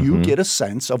commanding. You get a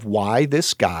sense of why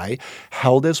this guy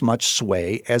held as much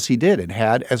sway as he did and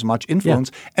had as much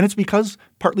influence. And it's because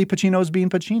partly Pacino is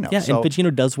being Pacino. Yeah, and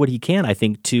Pacino does what he can, I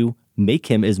think, to make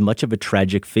him as much of a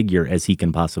tragic figure as he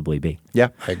can possibly be. Yeah,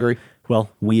 I agree. Well,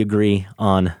 we agree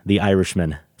on The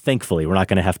Irishman. Thankfully, we're not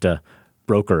going to have to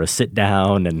broker a sit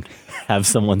down and have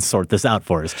someone sort this out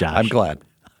for us, Josh. I'm glad.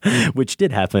 Which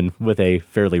did happen with a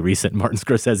fairly recent Martin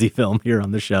Scorsese film here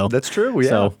on the show. That's true, yeah.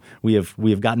 So we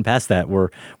have gotten past that. We're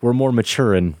more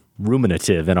mature and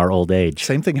ruminative in our old age.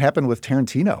 Same thing happened with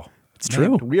Tarantino. It's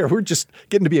true. We're just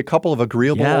getting to be a couple of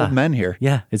agreeable old men here.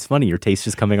 Yeah, it's funny. Your taste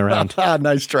is coming around.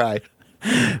 Nice try.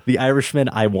 The Irishman,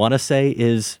 I want to say,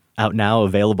 is out now,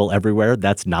 available everywhere.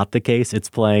 That's not the case. It's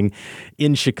playing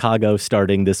in Chicago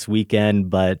starting this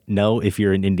weekend. But no, if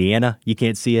you're in Indiana, you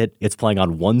can't see it. It's playing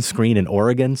on one screen in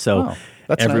Oregon. So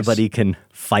everybody can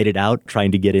fight it out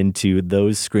trying to get into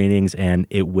those screenings, and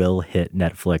it will hit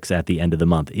Netflix at the end of the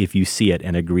month. If you see it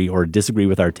and agree or disagree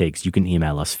with our takes, you can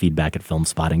email us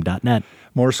feedback@filmspotting.net.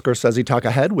 More Scorsese talk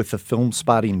ahead with the Film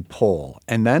Spotting poll.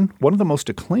 And then one of the most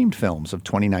acclaimed films of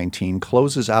 2019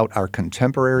 closes out our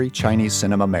contemporary Chinese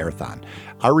cinema marathon.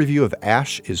 Our review of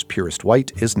Ash is Purest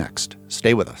White is next.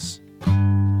 Stay with us.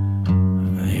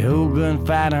 The old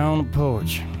gunfighter on the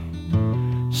porch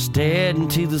stared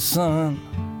into the sun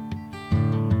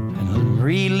and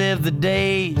relived the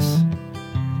days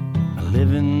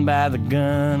living by the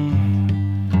gun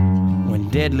when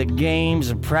deadly games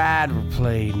of pride were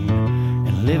played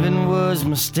and living was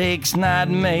mistakes not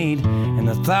made, and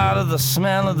the thought of the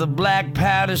smell of the black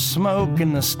powder smoke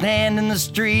and the stand in the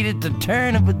street at the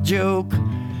turn of a joke.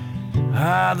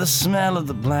 Ah, the smell of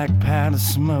the black powder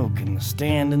smoke and the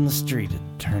stand in the street at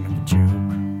the turn of a joke.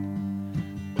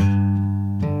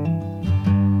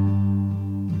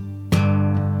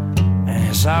 And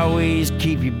it's always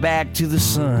keep you back to the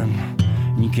sun.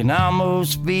 You can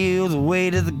almost feel the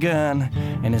weight of the gun,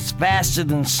 and it's faster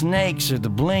than snakes or the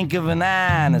blink of an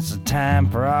eye, and it's a time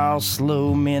for all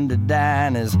slow men to die.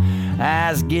 And his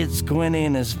eyes get squinty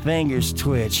and his fingers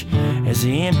twitch as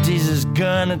he empties his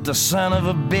gun at the son of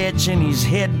a bitch, and he's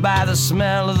hit by the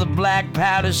smell of the black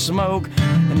powder smoke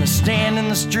and the stand in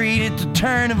the street at the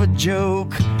turn of a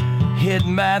joke. Hit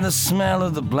by the smell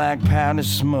of the black powder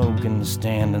smoke and the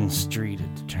stand in the street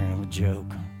at the turn of a joke.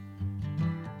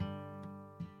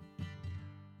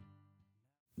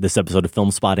 This episode of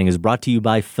Film Spotting is brought to you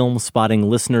by Film Spotting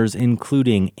listeners,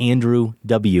 including Andrew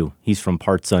W. He's from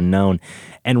Parts Unknown,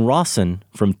 and Rawson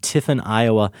from Tiffin,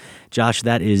 Iowa. Josh,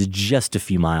 that is just a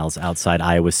few miles outside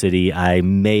Iowa City. I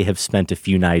may have spent a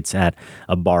few nights at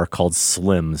a bar called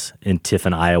Slim's in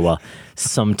Tiffin, Iowa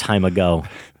some time ago.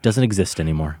 Doesn't exist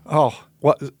anymore. Oh,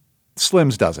 what?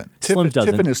 Slim's doesn't. Slim's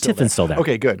doesn't. Tiffin is still Tiffin's there. still there.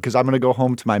 Okay, good, because I'm going to go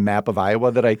home to my map of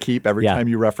Iowa that I keep every time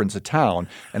you reference a town,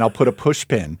 and I'll put a push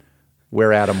pin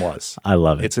where Adam was. I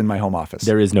love it. It's in my home office.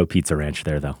 There is no Pizza Ranch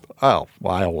there, though. Oh,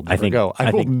 well, I will never go.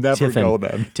 I will never go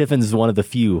then. Tiffin's one of the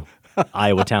few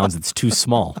Iowa towns that's too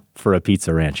small for a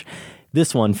Pizza Ranch.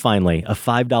 This one, finally, a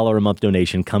 $5 a month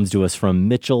donation comes to us from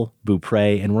Mitchell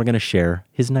Beaupre, and we're going to share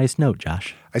his nice note,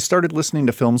 Josh. I started listening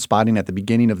to Film Spotting at the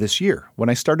beginning of this year when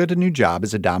I started a new job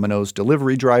as a Domino's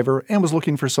delivery driver and was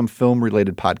looking for some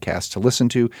film-related podcasts to listen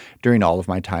to during all of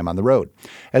my time on the road.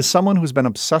 As someone who's been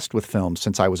obsessed with film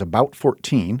since I was about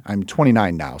 14, I'm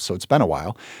 29 now, so it's been a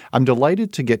while, I'm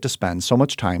delighted to get to spend so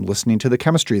much time listening to the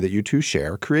chemistry that you two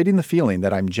share, creating the feeling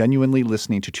that I'm genuinely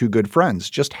listening to two good friends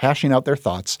just hashing out their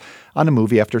thoughts on a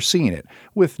movie after seeing it,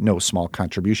 with no small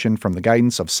contribution from the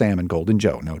guidance of Sam and Golden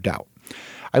Joe, no doubt.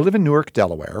 I live in Newark,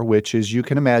 Delaware, which, as you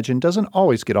can imagine, doesn't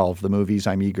always get all of the movies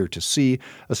I'm eager to see,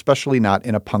 especially not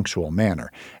in a punctual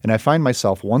manner. And I find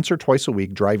myself once or twice a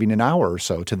week driving an hour or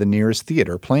so to the nearest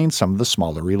theater playing some of the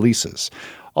smaller releases.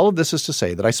 All of this is to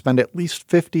say that I spend at least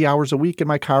 50 hours a week in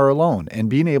my car alone, and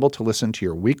being able to listen to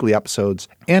your weekly episodes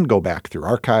and go back through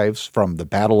archives from the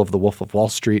Battle of the Wolf of Wall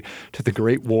Street to the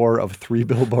Great War of Three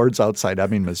Billboards Outside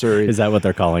Ebbing, Missouri. Is that what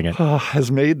they're calling it? Has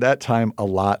made that time a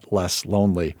lot less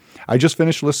lonely. I just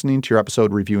finished listening to your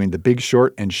episode reviewing The Big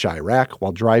Short and Chirac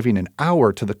while driving an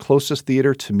hour to the closest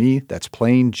theater to me that's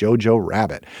playing Jojo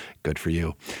Rabbit. Good for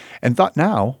you. And thought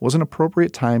now was an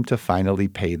appropriate time to finally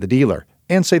pay the dealer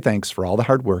and say thanks for all the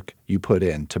hard work you put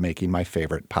in to making my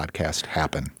favorite podcast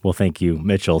happen. Well, thank you,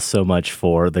 Mitchell, so much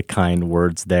for the kind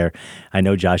words there. I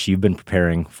know, Josh, you've been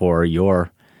preparing for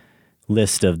your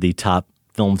list of the top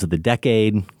films of the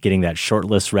decade, getting that short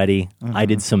list ready. Mm-hmm. I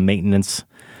did some maintenance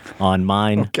on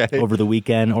mine over the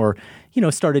weekend, or,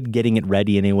 started getting it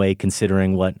ready anyway,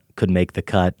 considering what could make the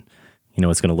cut.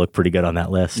 It's going to look pretty good on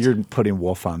that list. You're putting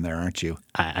Wolf on there, aren't you?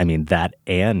 I mean, that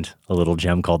and a little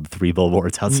gem called Three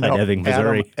Billboards Outside Ebbing,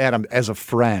 Missouri. Adam, as a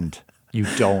friend, you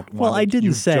don't want well, I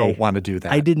didn't say, don't want to do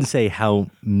that. I didn't say how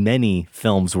many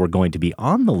films were going to be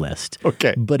on the list.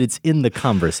 Okay. But it's in the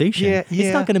conversation. Yeah.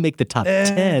 It's not going to make the top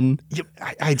 10.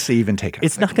 I'd say even take it.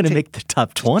 It's not going to make the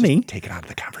top 20. Just take it out of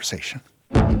the conversation.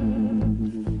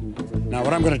 Now,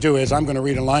 what I'm going to do is I'm going to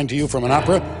read a line to you from an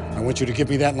opera. I want you to give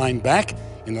me that line back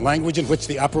in the language in which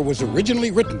the opera was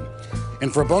originally written.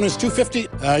 And for a bonus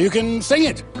 $250, you can sing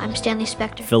it. I'm Stanley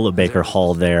Spector. Philip Baker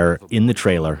Hall there in the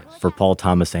trailer for Paul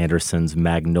Thomas Anderson's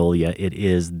Magnolia. It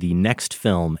is the next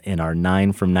film in our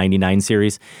 9 from 99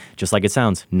 series. Just like it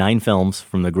sounds, 9 films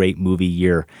from the great movie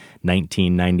year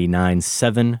 1999.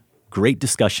 7 great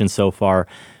discussions so far.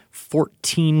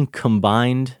 14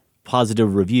 combined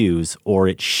positive reviews, or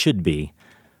it should be,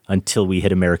 until we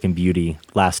hit American Beauty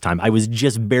last time. I was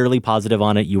just barely positive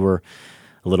on it. You were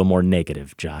a little more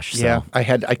negative, Josh. So. Yeah,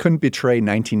 I couldn't betray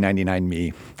 1999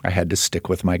 me. I had to stick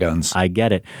with my guns. I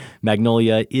get it.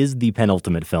 Magnolia is the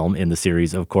penultimate film in the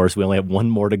series, of course. We only have one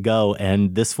more to go,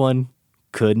 and this one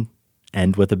could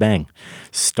end with a bang.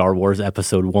 Star Wars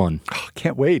Episode 1. Oh,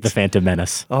 can't wait. The Phantom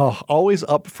Menace. Oh, always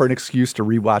up for an excuse to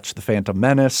rewatch The Phantom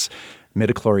Menace.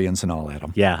 Midichlorians and all,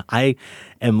 Adam. Yeah, I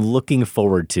am looking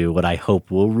forward to what I hope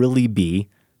will really be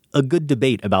a good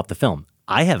debate about the film.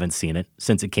 I haven't seen it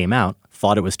since it came out,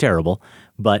 thought it was terrible,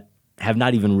 but have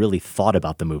not even really thought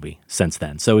about the movie since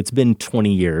then. So it's been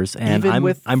 20 years, and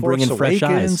I'm bringing fresh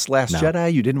eyes. Last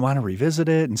Jedi, you didn't want to revisit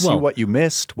it and see what you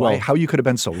missed, how you could have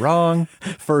been so wrong.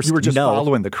 First, you were just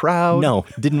following the crowd. No,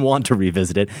 didn't want to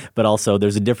revisit it, but also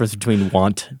there's a difference between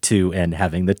want to and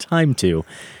having the time to,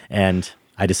 and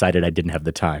I decided I didn't have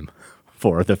the time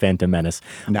for The Phantom Menace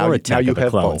or Attack of the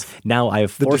Clones. Both. Now I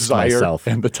have forced myself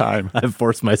and the time. I've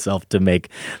forced myself to make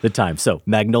the time. So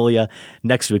Magnolia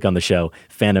next week on the show,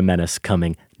 Phantom Menace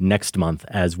coming next month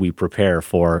as we prepare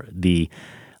for the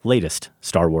latest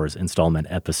Star Wars installment,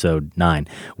 Episode 9.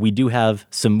 We do have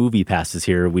some movie passes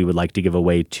here we would like to give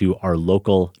away to our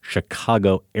local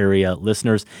Chicago area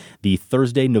listeners. The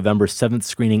Thursday, November 7th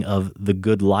screening of The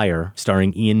Good Liar,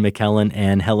 starring Ian McKellen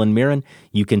and Helen Mirren.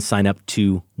 You can sign up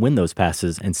to win those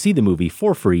passes and see the movie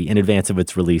for free in advance of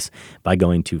its release by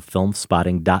going to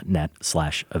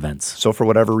filmspotting.net/events. So for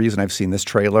whatever reason, I've seen this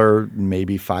trailer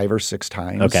maybe 5 or 6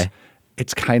 times. Okay.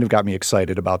 It's kind of got me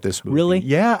excited about this movie. Really?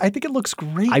 Yeah, I think it looks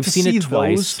great. I've seen it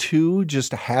twice. Those two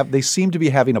they seem to be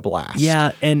having a blast.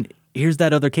 Yeah, and here's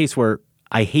that other case where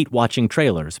I hate watching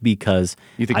trailers because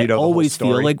you think I you know always the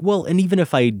whole story? feel like, well, and even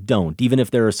if I don't, even if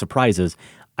there are surprises,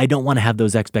 I don't want to have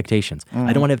those expectations.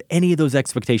 I don't want to have any of those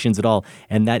expectations at all.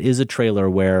 And that is a trailer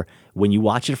where when you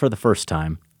watch it for the first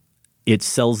time, it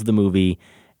sells the movie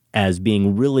as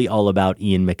being really all about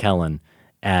Ian McKellen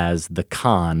as the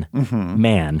con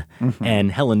man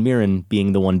and Helen Mirren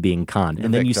being the one being conned.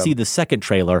 And then you see the second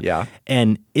trailer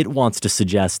and it wants to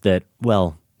suggest that,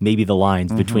 well, maybe the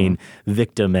lines between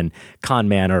victim and con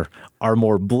man are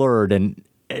more blurred. And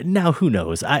Now, who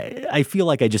knows? I feel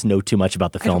like I just know too much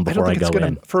about the film before I go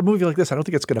in. For a movie like this, I don't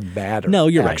think it's going to matter. No,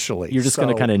 you're actually. Right. You're just going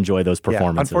to kind of enjoy those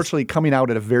performances. Yeah, unfortunately, coming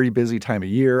out at a very busy time of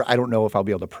year, I don't know if I'll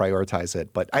be able to prioritize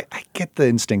it, but I get the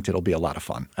instinct it'll be a lot of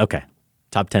fun. Okay.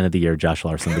 Top 10 of the year, Josh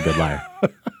Larsen, The Good Liar.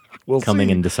 We'll coming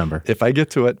see in December. if I get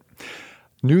to it.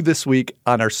 New this week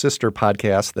on our sister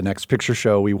podcast, The Next Picture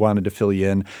Show, we wanted to fill you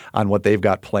in on what they've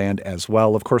got planned as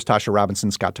well. Of course, Tasha Robinson,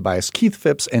 Scott Tobias, Keith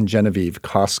Phipps, and Genevieve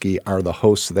Koski are the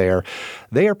hosts there.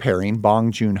 They are pairing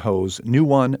Bong Joon-ho's new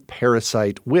one,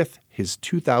 Parasite, with his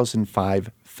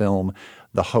 2005 film,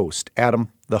 The Host. Adam,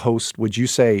 The Host, would you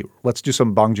say, let's do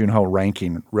some Bong Joon-ho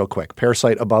ranking real quick.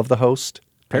 Parasite above The Host?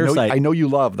 Parasite. I know you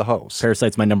love The Host.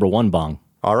 Parasite's my number one Bong.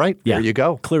 All right, yeah, there you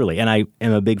go. Clearly, and I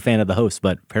am a big fan of The Host,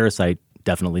 but Parasite,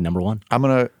 definitely number one. I'm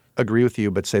going to agree with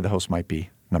you, but say The Host might be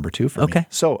number two for me. Okay.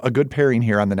 So a good pairing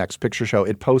here on The Next Picture Show.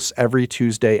 It posts every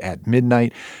Tuesday at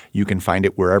midnight. You can find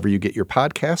it wherever you get your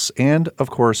podcasts. And, of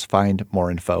course, find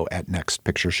more info at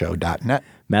nextpictureshow.net.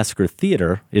 Massacre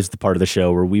Theater is the part of the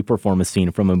show where we perform a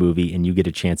scene from a movie and you get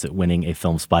a chance at winning a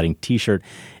Film Spotting t-shirt.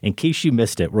 In case you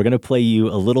missed it, we're going to play you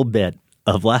a little bit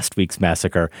of last week's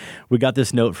Massacre. We got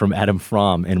this note from Adam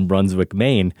Fromm in Brunswick,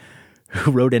 Maine,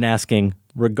 who wrote in asking,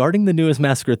 regarding the newest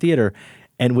Massacre Theater,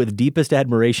 and with deepest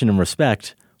admiration and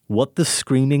respect, what the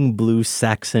screaming blue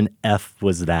Saxon F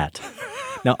was that?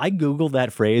 Now, I Googled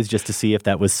that phrase just to see if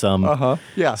that was some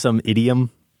idiom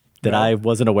that I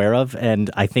wasn't aware of, and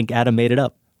I think Adam made it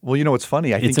up. Well, you know what's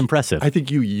funny? It's impressive. I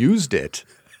think you used it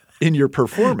in your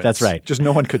performance. That's right. Just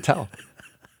no one could tell.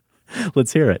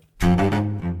 Let's hear it.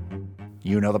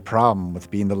 You know the problem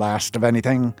with being the last of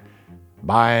anything?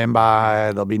 By and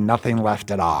by, there'll be nothing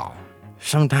left at all.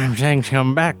 Sometimes things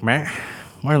come back, man.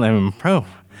 We're living proof,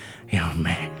 you know,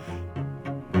 man.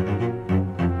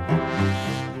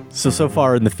 So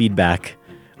far in the feedback,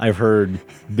 I've heard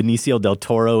Benicio del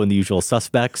Toro in The Usual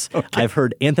Suspects. Okay. I've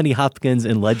heard Anthony Hopkins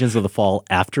in Legends of the Fall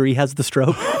after he has the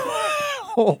stroke.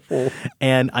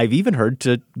 And I've even heard,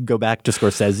 to go back to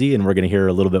Scorsese, and we're going to hear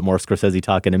a little bit more Scorsese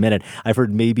talk in a minute, I've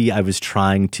heard maybe I was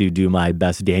trying to do my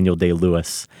best Daniel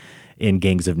Day-Lewis in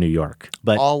Gangs of New York.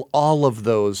 But all of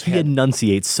those he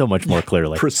enunciates so much more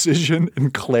clearly. Precision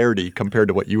and clarity compared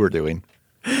to what you were doing.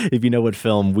 If you know what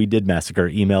film we did Massacre,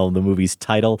 email the movie's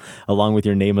title along with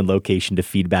your name and location to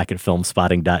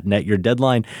feedback@filmspotting.net. Your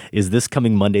deadline is this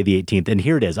coming Monday the 18th. And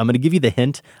here it is. I'm going to give you the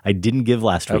hint I didn't give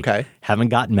last week. Okay. Haven't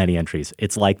gotten many entries.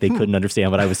 It's like they couldn't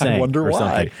understand what I was saying. I wonder or why.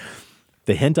 Something.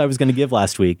 The hint I was going to give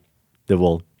last week that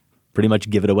will pretty much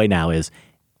give it away now is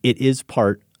it is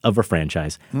part of a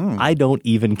franchise. I don't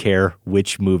even care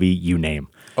which movie you name.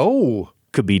 Oh.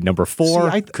 Could be number 4,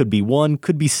 could be 1,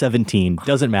 could be 17.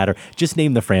 Doesn't matter. Just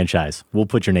name the franchise. We'll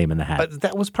put your name in the hat. But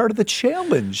that was part of the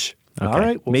challenge. Okay. All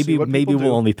right. Maybe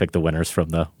we'll only pick the winners from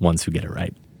the ones who get it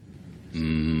right.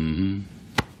 Come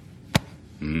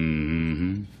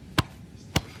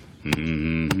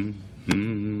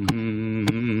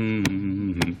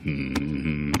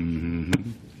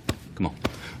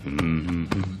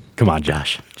on. Come on,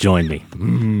 Josh. Join me.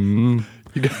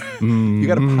 You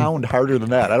got to pound harder than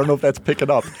that. I don't know if that's picking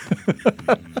up.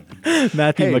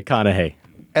 Matthew McConaughey.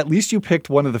 At least you picked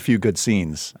one of the few good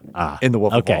scenes in The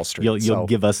Wolf of Wall Street. You'll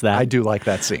give us that. I do like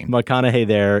that scene. McConaughey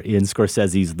there in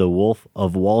Scorsese's The Wolf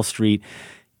of Wall Street.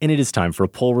 And it is time for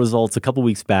poll results. A couple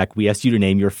weeks back, we asked you to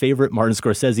name your favorite Martin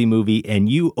Scorsese movie, and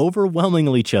you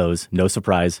overwhelmingly chose, no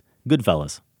surprise,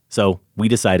 Goodfellas. So we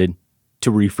decided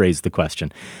to rephrase the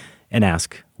question and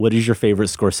ask, what is your favorite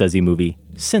Scorsese movie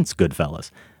since Goodfellas?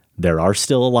 There are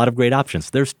still a lot of great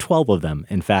options. There's 12 of them,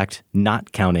 in fact,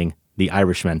 not counting The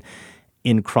Irishman.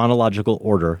 In chronological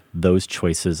order, those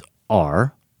choices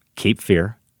are Cape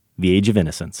Fear, The Age of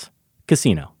Innocence,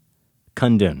 Casino,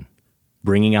 Kundun,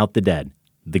 Bringing Out the Dead,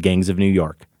 The Gangs of New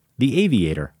York, The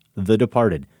Aviator, The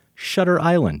Departed, Shutter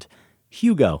Island,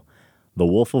 Hugo, The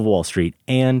Wolf of Wall Street,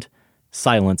 and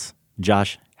Silence.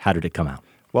 Josh, how did it come out?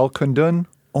 Well, Kundun,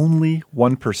 only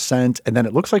 1%. And then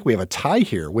it looks like we have a tie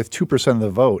here with 2% of the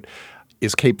vote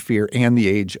is Cape Fear and The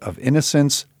Age of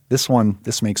Innocence. This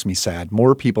makes me sad.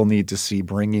 More people need to see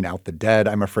Bringing Out the Dead,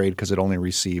 I'm afraid, because it only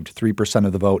received 3%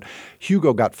 of the vote.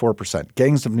 Hugo got 4%.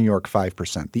 Gangs of New York,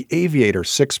 5%. The Aviator,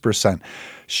 6%.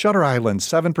 Shutter Island,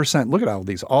 7%. Look at all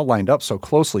these all lined up so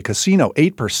closely. Casino,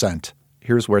 8%.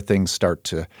 Here's where things start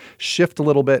to shift a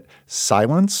little bit.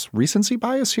 Silence, recency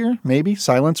bias here, maybe.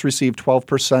 Silence received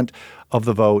 12% of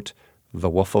the vote. The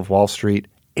Wolf of Wall Street,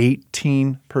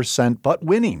 18%, but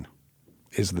winning.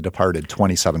 is The Departed,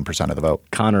 27% of the vote.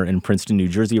 Connor in Princeton, New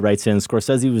Jersey writes in,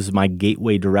 Scorsese was my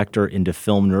gateway director into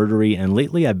film nerdery, and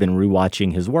lately I've been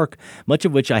rewatching his work, much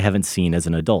of which I haven't seen as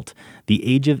an adult. The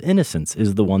Age of Innocence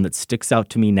is the one that sticks out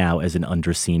to me now as an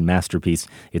underseen masterpiece.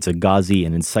 It's a gauzy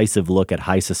and incisive look at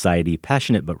high society,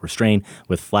 passionate but restrained,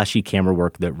 with flashy camera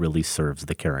work that really serves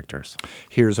the characters.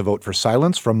 Here's a vote for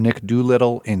silence from Nick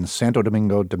Doolittle in Santo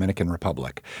Domingo, Dominican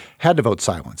Republic. Had to vote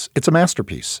silence. It's a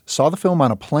masterpiece. Saw the film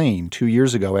on a plane 2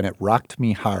 years ago, and it rocked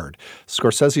me hard.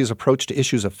 Scorsese's approach to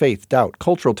issues of faith, doubt,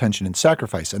 cultural tension, and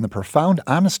sacrifice, and the profound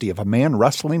honesty of a man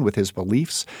wrestling with his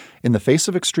beliefs in the face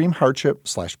of extreme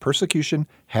hardship/persecution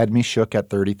had me shook at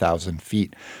 30,000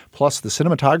 feet. Plus, the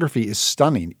cinematography is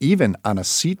stunning, even on a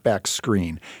seatback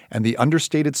screen, and the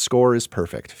understated score is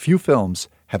perfect. Few films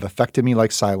have affected me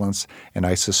like Silence, and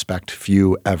I suspect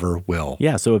few ever will.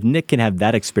 Yeah, so if Nick can have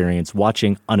that experience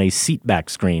watching on a seatback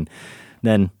screen,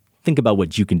 then think about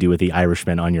what you can do with The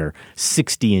Irishman on your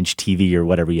 60-inch TV or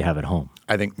whatever you have at home.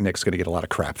 I think Nick's going to get a lot of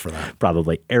crap for that.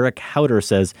 Probably. Eric Howder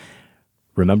says,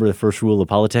 remember the first rule of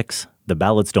politics? The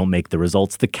ballots don't make the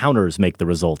results. The counters make the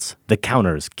results. The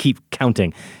counters keep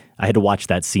counting. I had to watch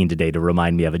that scene today to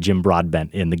remind me of a Jim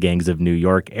Broadbent in The Gangs of New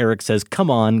York. Eric says, come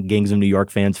on, Gangs of New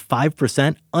York fans,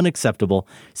 5%, unacceptable.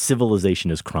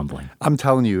 Civilization is crumbling. I'm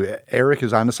telling you, Eric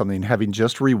is onto something. Having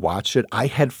just rewatched it, I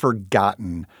had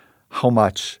forgotten how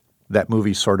much that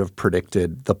movie sort of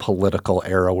predicted the political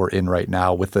era we're in right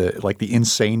now, with the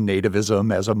insane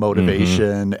nativism as a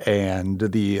motivation and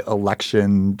the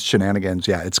election shenanigans.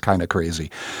 Yeah, it's kind of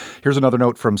crazy. Here's another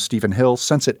note from Stephen Hill.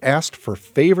 Since it asked for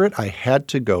favorite, I had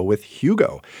to go with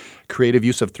Hugo. Creative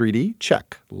use of 3D?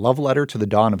 Check. Love letter to the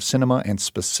dawn of cinema, and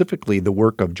specifically the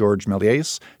work of George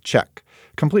Méliès? Check.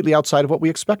 Completely outside of what we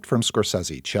expect from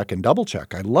Scorsese. Check and double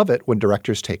check. I love it when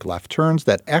directors take left turns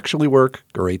that actually work.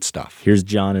 Great stuff. Here's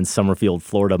John in Summerfield,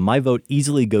 Florida. My vote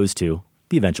easily goes to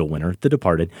the eventual winner, The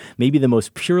Departed. Maybe the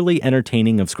most purely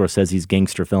entertaining of Scorsese's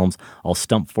gangster films. I'll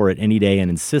stump for it any day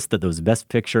and insist that those Best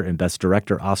Picture and Best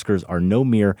Director Oscars are no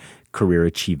mere career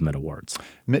achievement awards.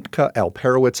 Mitka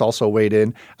Alperowitz also weighed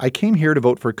in. I came here to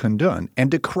vote for Kundun and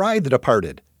decry The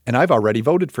Departed. And I've already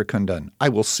voted for Kundun. I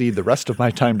will cede the rest of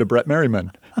my time to Brett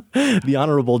Merriman. The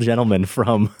honorable gentleman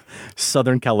from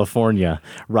Southern California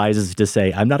rises to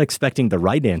say, I'm not expecting the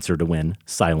right answer to win,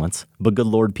 Silence, but good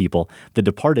Lord, people, The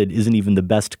Departed isn't even the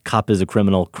best cop is a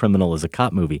criminal, criminal is a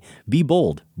cop movie. Be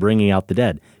bold, Bringing Out the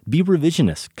Dead. Be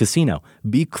revisionist, Casino.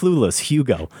 Be clueless,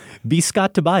 Hugo. Be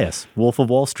Scott Tobias, Wolf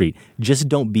of Wall Street. Just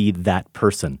don't be that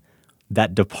person,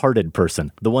 that departed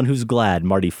person, the one who's glad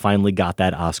Marty finally got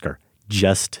that Oscar.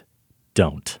 Just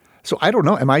don't. So I don't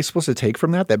know. Am I supposed to take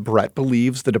from that Brett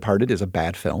believes The Departed is a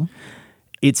bad film?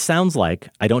 It sounds like,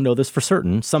 I don't know this for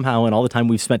certain, somehow in all the time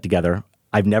we've spent together,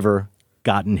 I've never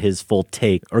gotten his full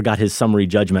take or got his summary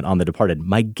judgment on The Departed.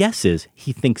 My guess is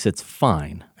he thinks it's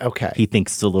fine. Okay. He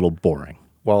thinks it's a little boring.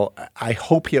 Well, I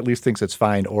hope he at least thinks it's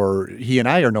fine, or he and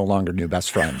I are no longer new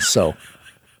best friends. So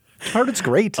Departed's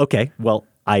great. Okay, well,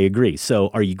 I agree. So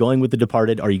are you going with The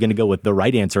Departed? Are you going to go with the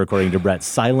right answer according to Brett,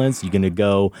 Silence? You're going to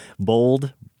go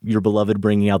bold, Your Beloved,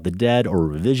 Bringing Out the Dead, or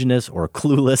revisionist, or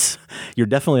clueless? You're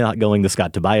definitely not going the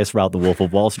Scott Tobias route, The Wolf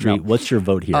of Wall Street. No. What's your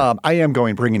vote here? I am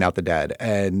going Bringing Out the Dead,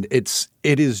 and it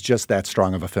is just that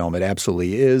strong of a film. It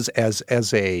absolutely is. As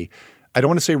a, I don't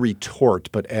want to say retort,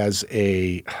 but as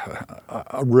a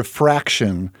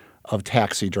refraction of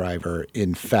Taxi Driver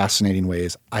in fascinating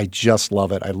ways. I just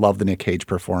love it. I love the Nick Cage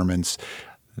performance.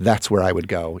 That's where I would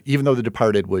go, even though The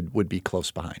Departed would be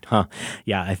close behind. Huh.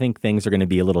 Yeah, I think things are going to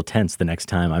be a little tense the next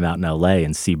time I'm out in L.A.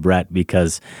 and see Brett,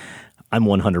 because I'm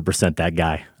 100% that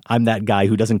guy. I'm that guy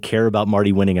who doesn't care about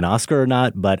Marty winning an Oscar or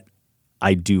not, but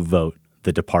I do vote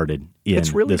The Departed in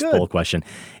this poll question.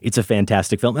 It's a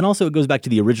fantastic film. And also it goes back to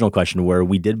the original question where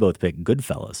we did both pick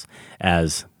Goodfellas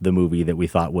as the movie that we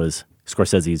thought was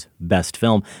Scorsese's best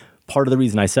film. Part of the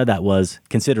reason I said that was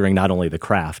considering not only the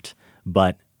craft,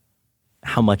 but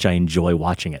how much I enjoy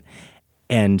watching it.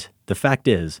 And the fact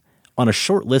is, on a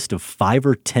short list of 5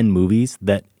 or 10 movies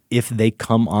that if they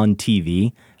come on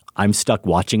TV, I'm stuck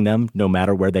watching them no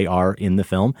matter where they are in the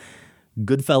film,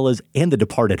 Goodfellas and The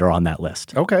Departed are on that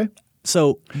list. Okay.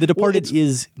 So The Departed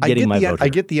is getting my vote here. I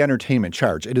get the entertainment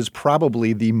charge. It is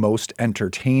probably the most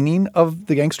entertaining of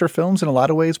the gangster films in a lot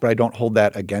of ways, but I don't hold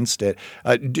that against it.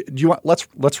 Do you want?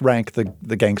 Let's rank the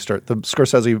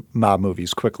Scorsese mob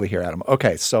movies quickly here, Adam.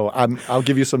 Okay, so I'll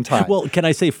give you some time. Well, can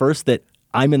I say first that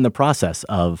I'm in the process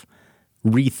of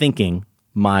rethinking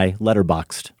my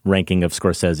letterboxed ranking of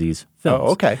Scorsese's films.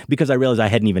 Oh, okay. Because I realized I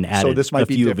hadn't even added this might a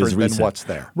be few of his different than recent. what's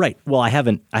there. Right. Well, I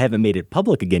haven't made it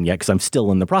public again yet because I'm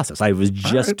still in the process. I was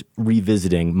just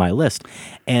revisiting my list.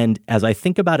 And as I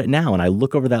think about it now and I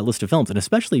look over that list of films, and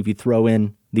especially if you throw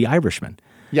in The Irishman.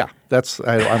 Yeah,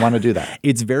 I want to do that.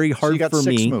 It's very hard so you got for 6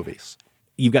 me. movies.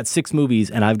 You've got 6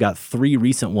 movies, and I've got 3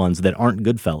 recent ones that aren't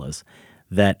Goodfellas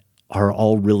that are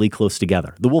all really close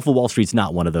together. The Wolf of Wall Street's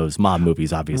not one of those mob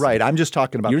movies, obviously. Right. I'm just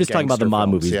talking about You're just talking about the mob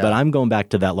movies, but I'm going back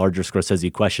to that larger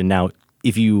Scorsese question. Now,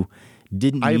 if you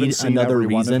didn't I haven't need seen another every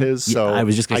reason, one of his, so I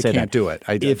was just going to say I can't that. do it.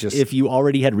 If you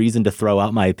already had reason to throw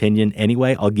out my opinion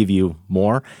anyway, I'll give you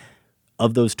more.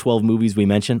 Of those 12 movies we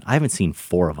mentioned, I haven't seen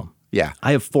 4 of them. Yeah.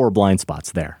 I have 4 blind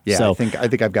spots there. Yeah, so, I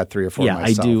think I've got 3 or 4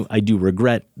 myself. I do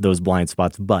regret those blind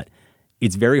spots, but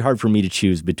it's very hard for me to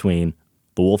choose between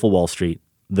The Wolf of Wall Street,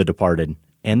 The Departed,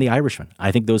 and The Irishman.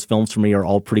 I think those films for me are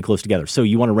all pretty close together. So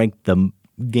you want to rank the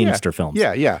gangster films.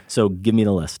 Yeah. So give me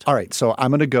the list. All right, so I'm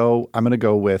gonna go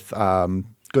with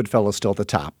Goodfellas still at the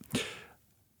top.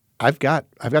 I've got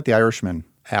The Irishman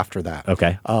after that.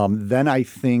 Okay. Then I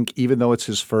think, even though it's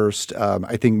his first,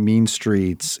 I think Mean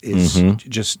Streets is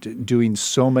just doing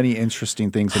so many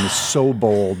interesting things and is so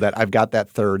bold that I've got that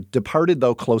third. Departed,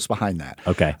 though, close behind that.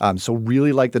 Okay. So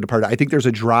really like The Departed. I think there's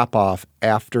a drop off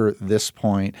after this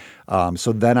point.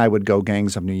 So then I would go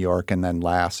Gangs of New York and then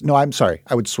last. No, I'm sorry.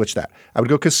 I would switch that. I would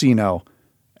go Casino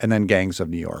and then Gangs of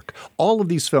New York. All of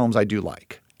these films I do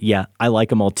like. Yeah, I like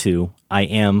them all too. I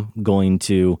am going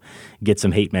to get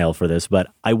some hate mail for this, but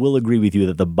I will agree with you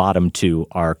that the bottom 2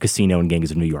 are Casino and Gangs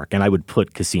of New York, and I would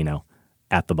put Casino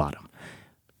at the bottom.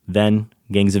 Then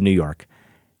Gangs of New York.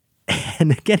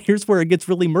 And again, here's where it gets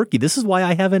really murky. This is why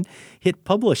I haven't hit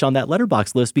publish on that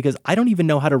letterbox list, because I don't even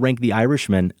know how to rank The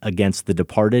Irishman against The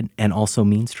Departed and also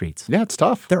Mean Streets. Yeah, it's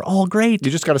tough. They're all great.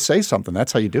 You just got to say something.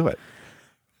 That's how you do it.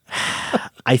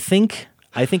 I think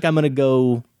I'm going to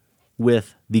go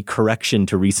with the correction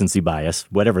to recency bias,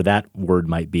 whatever that word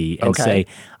might be, and say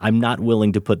I'm not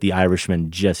willing to put The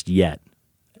Irishman just yet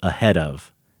ahead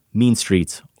of Mean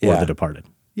Streets or The Departed.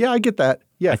 Yeah, I get that.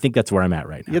 Yeah, I think that's where I'm at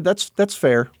right now. Yeah, that's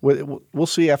fair. We'll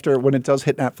see after when it does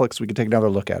hit Netflix. We can take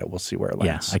another look at it. We'll see where it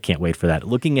lands. Yeah, I can't wait for that.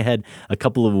 Looking ahead a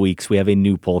couple of weeks, we have a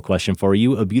new poll question for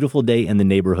you. A Beautiful Day in the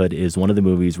Neighborhood is one of the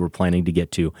movies we're planning to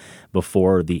get to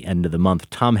before the end of the month.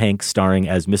 Tom Hanks starring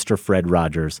as Mr. Fred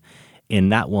Rogers. In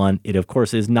that one, it of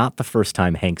course is not the first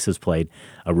time Hanks has played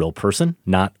a real person,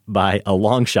 not by a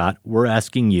long shot. We're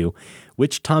asking you,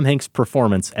 which Tom Hanks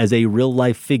performance as a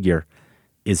real-life figure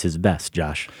is his best,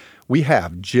 Josh? We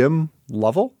have Jim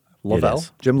Lovell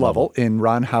in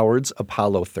Ron Howard's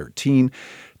Apollo 13,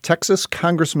 Texas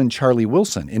Congressman Charlie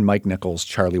Wilson in Mike Nichols'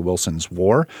 Charlie Wilson's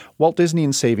War, Walt Disney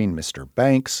in Saving Mr.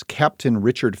 Banks, Captain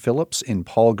Richard Phillips in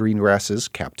Paul Greengrass's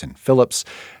Captain Phillips,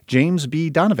 James B.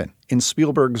 Donovan in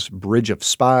Spielberg's Bridge of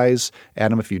Spies.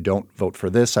 Adam, if you don't vote for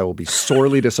this, I will be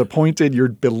sorely disappointed. Your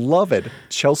beloved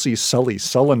Chelsea Sully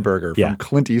Sullenberger from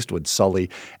Clint Eastwood's Sully.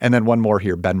 And then one more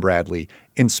here, Ben Bradley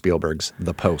in Spielberg's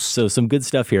The Post. So some good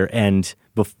stuff here. And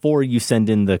before you send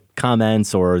in the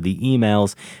comments or the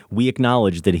emails, we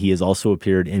acknowledge that he has also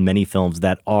appeared in many films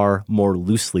that are more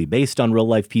loosely based on real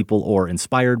life people or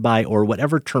inspired by, or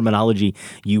whatever terminology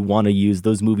you want to use.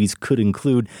 Those movies could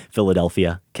include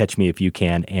Philadelphia, Catch Me If You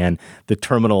Can, and The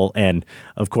Terminal, and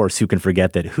of course, who can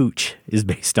forget that Hooch is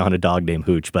based on a dog named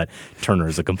Hooch, but Turner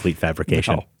is a complete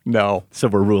fabrication. No. So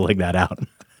we're ruling that out.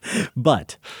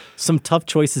 But some tough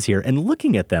choices here. And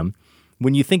looking at them,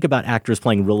 when you think about actors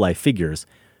playing real-life figures,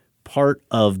 part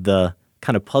of the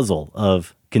kind of puzzle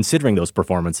of considering those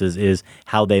performances is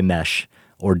how they mesh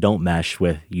or don't mesh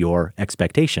with your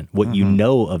expectation, what you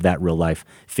know of that real-life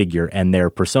figure and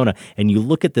their persona. And you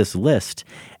look at this list,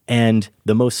 and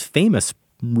the most famous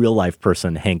real-life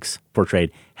person Hanks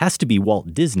portrayed has to be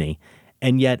Walt Disney.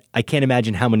 And yet I can't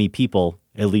imagine how many people,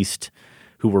 at least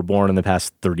who were born in the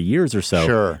past 30 years or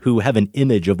so, who have an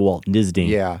image of Walt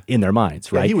Disney in their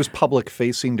minds, right? Yeah, he was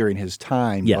public-facing during his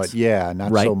time, but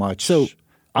not so much. So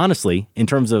honestly, in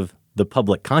terms of the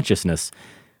public consciousness,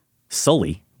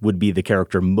 Sully would be the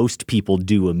character most people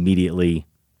do immediately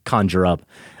conjure up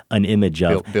an image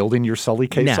of. Building your Sully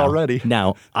case already.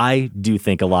 Now, I do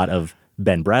think a lot of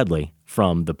Ben Bradley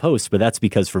from The Post, but that's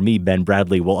because for me, Ben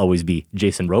Bradley will always be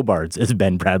Jason Robards as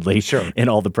Ben Bradley in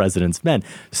All the President's Men.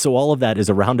 So all of that is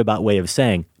a roundabout way of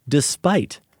saying,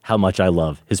 despite how much I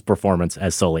love his performance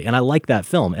as Sully, and I like that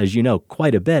film, as you know,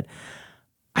 quite a bit,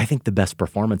 I think the best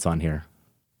performance on here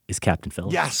is Captain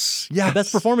Phillips. Yes. The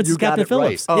best performance is Captain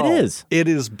Phillips. Right. It is. It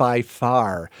is by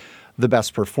far the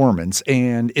best performance.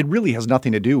 And it really has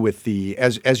nothing to do with the,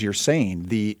 as you're saying,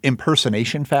 the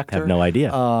impersonation factor. I have no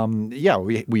idea. Yeah,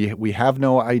 we have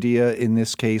no idea in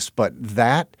this case, but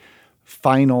that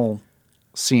final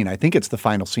scene, I think it's the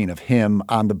final scene of him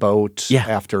on the boat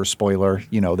after, spoiler,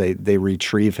 they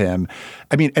retrieve him.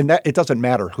 I mean, and that it doesn't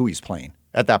matter who he's playing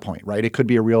at that point, right? It could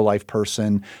be a real life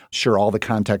person. Sure, all the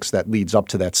context that leads up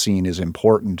to that scene is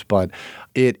important, but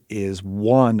it is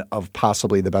one of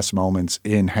possibly the best moments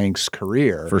in Hank's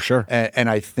career. For sure. And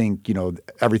I think,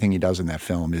 everything he does in that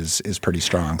film is pretty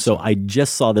strong. So I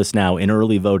just saw this now in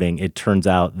early voting. It turns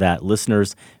out that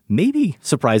listeners, maybe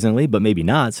surprisingly, but maybe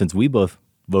not, since we both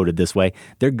voted this way,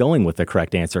 they're going with the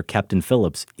correct answer. Captain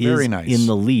Phillips is Very nice. in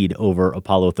the lead over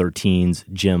Apollo 13's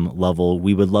Jim Lovell.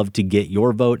 We would love to get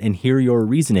your vote and hear your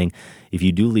reasoning. If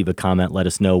you do leave a comment, let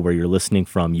us know where you're listening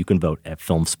from. You can vote at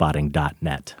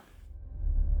filmspotting.net.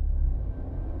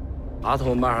 码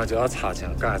头马上就要擦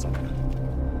墙盖走了，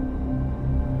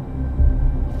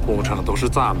工程都是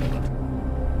咱们的。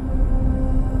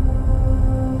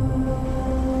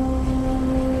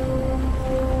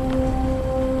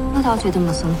我倒觉得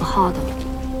没什么不好的，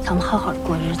咱们好好的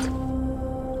过日子。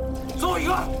最后一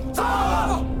个，走！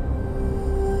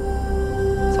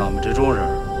咱们这种人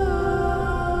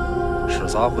迟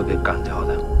早会被干掉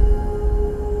的。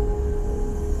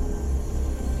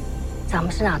咱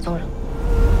们是哪种人？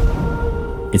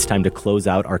 It's time to close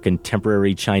out our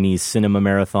contemporary Chinese cinema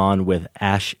marathon with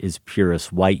Ash is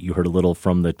Purest White. You heard a little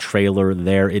from the trailer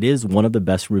there. It is one of the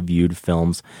best reviewed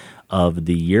films of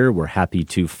the year. We're happy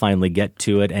to finally get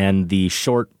to it. And the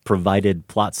short provided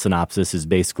plot synopsis is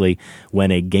basically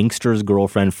when a gangster's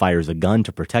girlfriend fires a gun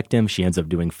to protect him, she ends up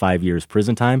doing 5 years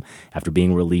prison time. After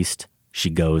being released, she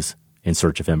goes in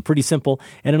search of him. Pretty simple.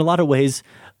 And in a lot of ways,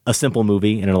 a simple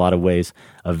movie, and in a lot of ways,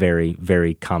 a very,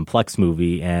 very complex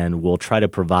movie. And we'll try to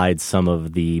provide some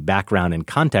of the background and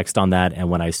context on that. And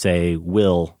when I say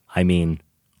will, I mean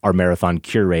our marathon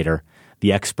curator,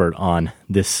 the expert on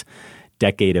this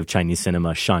decade of Chinese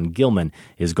cinema, Sean Gilman,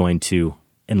 is going to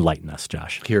enlighten us,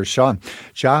 Josh. Here's Sean.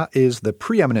 Jia is the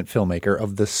preeminent filmmaker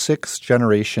of the sixth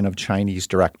generation of Chinese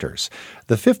directors.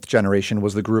 The fifth generation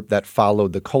was the group that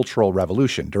followed the Cultural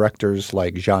Revolution, directors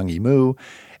like Zhang Yimou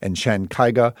and Chen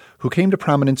Kaige, who came to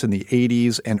prominence in the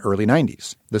 80s and early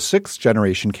 90s. The sixth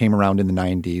generation came around in the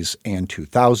 90s and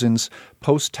 2000s,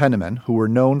 post-Tiananmen, who were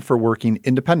known for working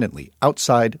independently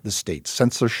outside the state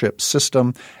censorship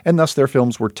system, and thus their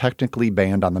films were technically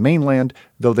banned on the mainland,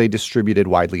 though they distributed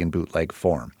widely in bootleg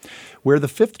form. Where the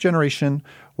fifth generation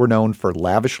were known for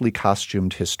lavishly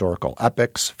costumed historical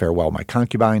epics, Farewell My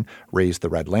Concubine, Raise the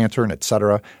Red Lantern,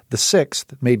 etc., the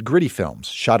sixth made gritty films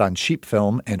shot on cheap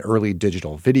film and early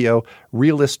digital video,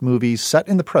 realist movies set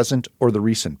in the present or the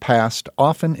recent past,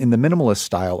 often in the minimalist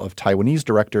style of Taiwanese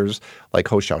directors like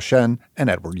Hou Hsiao-hsien and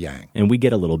Edward Yang. And we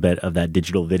get a little bit of that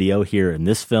digital video here in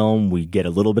this film. We get a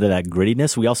little bit of that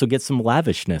grittiness. We also get some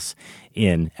lavishness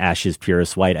in Ash is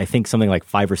Purest White. I think something like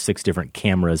 5 or 6 different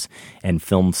cameras and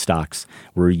film stocks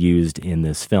were used in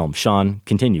this film. Sean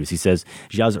continues. He says,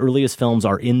 Zhao's earliest films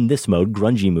are in this mode,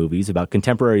 grungy movies about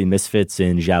contemporary misfits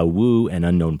in Zhao Wu and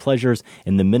Unknown Pleasures,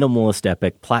 and the minimalist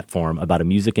epic Platform about a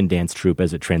music and dance troupe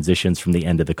as it transitions from the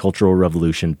end of the Cultural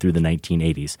Revolution through the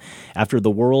 1980s. After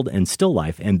The World and Still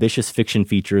Life, ambitious fiction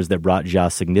features that brought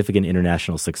Zhao significant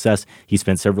international success, he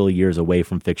spent several years away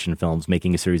from fiction films,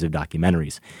 making a series of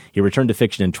documentaries. He returned to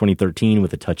fiction in 2013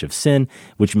 with A Touch of Sin,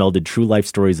 which melded true life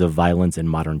stories of violence in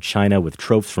modern China with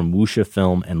tropes from wuxia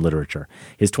film and literature.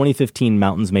 His 2015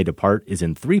 Mountains Made Apart is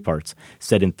in 3 parts,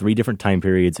 set in 3 different time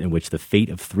periods in which the fate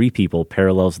of 3 people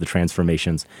parallels the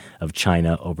transformations of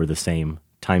China over the same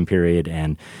time period,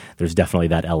 and there's definitely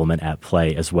that element at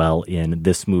play as well in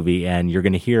this movie. And you're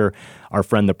going to hear our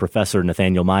friend the professor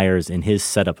Nathaniel Myers in his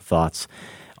setup thoughts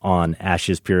on Ash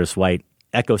is Purest White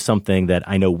echo something that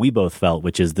I know we both felt,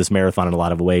 which is this marathon in a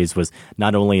lot of ways was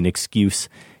not only an excuse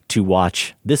to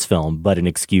watch this film, but an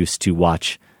excuse to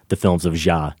watch the films of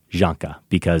Jia Zhangke,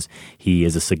 because he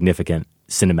is a significant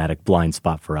cinematic blind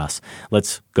spot for us.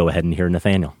 Let's go ahead and hear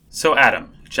Nathaniel. So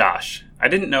Adam, Josh, I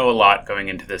didn't know a lot going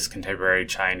into this contemporary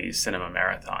Chinese cinema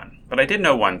marathon, but I did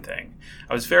know one thing.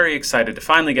 I was very excited to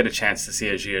finally get a chance to see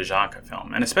a Jia Zhangke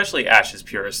film, and especially Ash is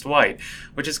Purest White,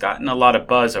 which has gotten a lot of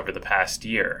buzz over the past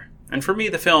year. And for me,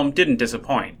 the film didn't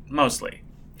disappoint, mostly.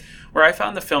 Where I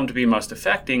found the film to be most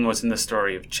affecting was in the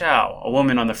story of Chao, a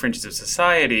woman on the fringes of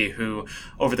society who,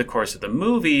 over the course of the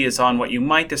movie, is on what you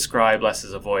might describe less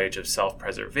as a voyage of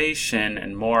self-preservation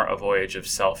and more a voyage of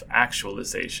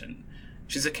self-actualization.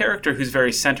 She's a character whose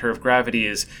very center of gravity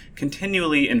is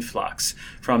continually in flux,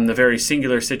 from the very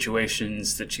singular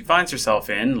situations that she finds herself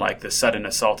in, like the sudden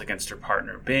assault against her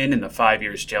partner Bin and the 5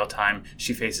 years jail time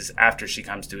she faces after she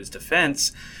comes to his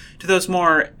defense, to those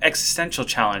more existential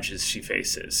challenges she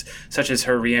faces, such as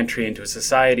her re-entry into a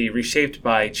society reshaped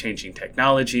by changing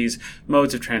technologies,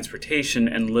 modes of transportation,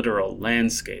 and literal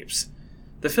landscapes.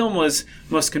 The film was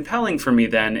most compelling for me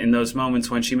then in those moments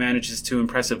when she manages to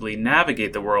impressively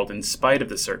navigate the world in spite of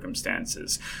the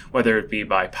circumstances, whether it be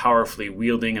by powerfully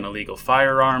wielding an illegal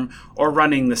firearm or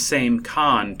running the same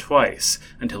con twice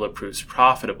until it proves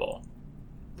profitable.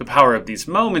 The power of these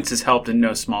moments is helped in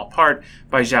no small part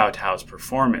by Zhao Tao's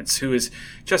performance, who is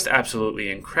just absolutely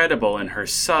incredible in her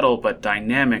subtle but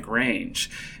dynamic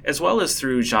range, as well as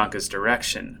through Zhangke's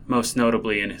direction, most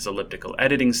notably in his elliptical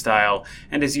editing style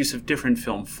and his use of different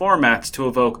film formats to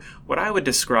evoke what I would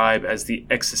describe as the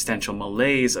existential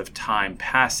malaise of time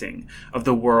passing, of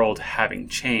the world having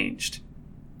changed.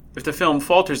 If the film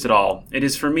falters at all, it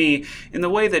is for me in the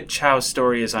way that Chow's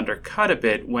story is undercut a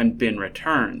bit when Bin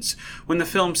returns, when the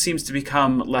film seems to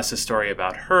become less a story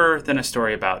about her than a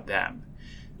story about them.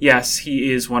 Yes,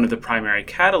 he is one of the primary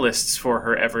catalysts for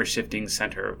her ever-shifting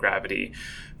center of gravity,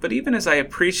 but even as I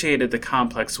appreciated the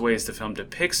complex ways the film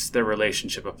depicts their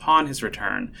relationship upon his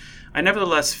return, I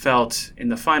nevertheless felt, in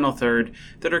the final third,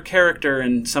 that her character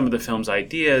and some of the film's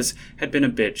ideas had been a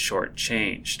bit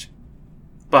short-changed.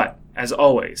 But, as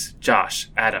always, Josh,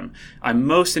 Adam, I'm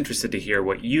most interested to hear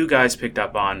what you guys picked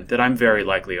up on that I'm very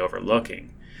likely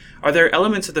overlooking. Are there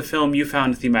elements of the film you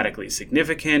found thematically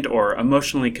significant or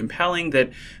emotionally compelling that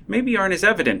maybe aren't as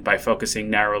evident by focusing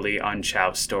narrowly on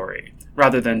Chow's story,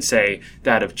 rather than, say,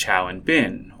 that of Chow and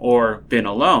Bin, or Bin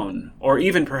alone, or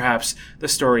even perhaps the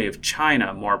story of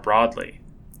China more broadly?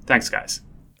 Thanks, guys.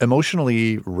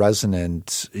 Emotionally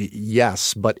resonant,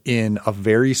 yes, but in a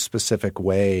very specific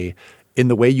way. In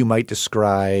the way you might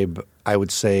describe, I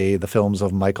would say, the films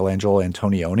of Michelangelo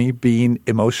Antonioni being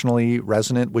emotionally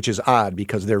resonant, which is odd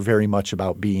because they're very much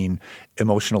about being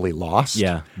emotionally lost.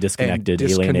 Yeah, disconnected,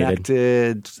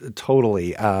 alienated.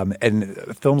 Totally.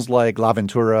 And films like La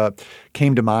Ventura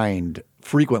came to mind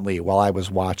frequently while I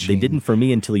was watching. They didn't for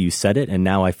me until you said it, and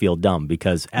now I feel dumb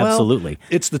because absolutely. Well,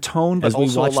 it's the tone, but as we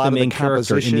also watch a lot the main of the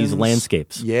character in these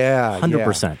landscapes. Yeah.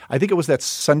 100%. Yeah. I think it was that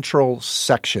central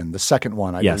section, the second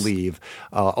one, I believe,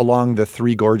 along the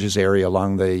Three Gorges area,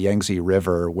 along the Yangtze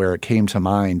River, where it came to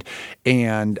mind.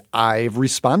 And I've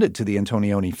responded to the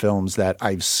Antonioni films that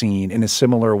I've seen in a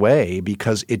similar way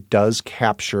because it does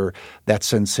capture that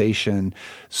sensation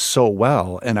so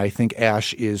well. And I think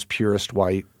Ash is Purest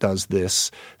White does this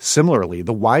similarly.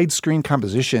 The widescreen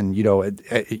composition,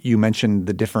 you mentioned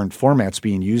the different formats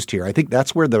being used here. I think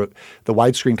that's where the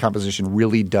widescreen composition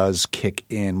really does kick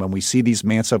in when we see these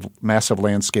massive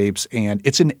landscapes. And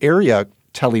it's an area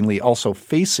tellingly also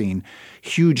facing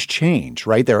huge change,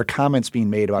 right? There are comments being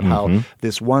made about how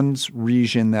this one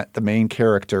region that the main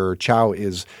character, Chow,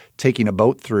 is taking a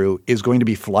boat through is going to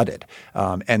be flooded.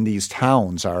 And these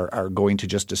towns are going to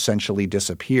just essentially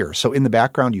disappear. So in the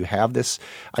background, you have this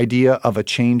idea of a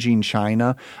changing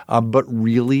China, but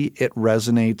really it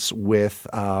resonates with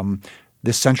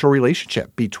this central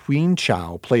relationship between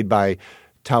Chow, played by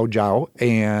Tao Zhao,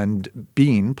 and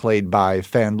Bin, played by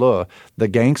Fan Le, the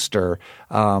gangster,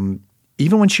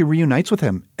 even when she reunites with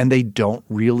him and they don't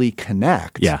really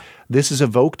connect. Yeah. This is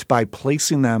evoked by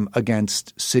placing them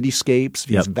against cityscapes,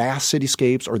 these vast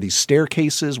cityscapes, or these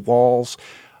staircases, walls,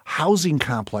 housing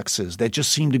complexes that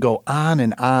just seem to go on.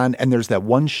 And there's that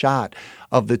one shot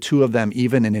of the two of them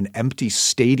even in an empty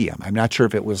stadium. I'm not sure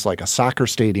if it was like a soccer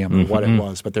stadium or what it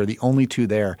was, but they're the only two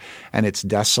there, and it's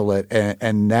desolate.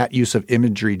 And that use of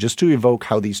imagery just to evoke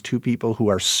how these two people who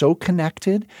are so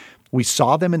connected, we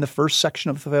saw them in the first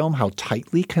section of the film, how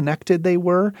tightly connected they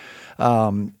were,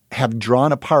 have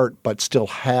drawn apart but still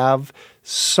have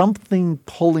something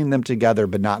pulling them together,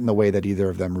 but not in the way that either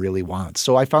of them really wants.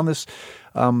 So I found this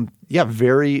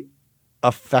very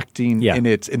affecting in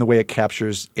the way it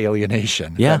captures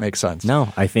alienation, if that makes sense.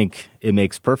 No, I think it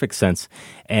makes perfect sense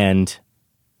and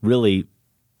really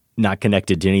not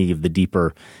connected to any of the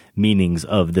deeper meanings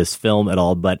of this film at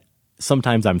all, but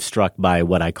sometimes I'm struck by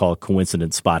what I call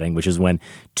coincidence spotting, which is when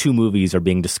two movies are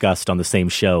being discussed on the same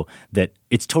show that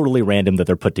it's totally random that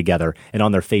they're put together and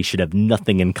on their face should have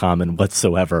nothing in common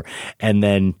whatsoever. And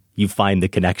then you find the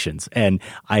connections. And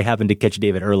I happened to catch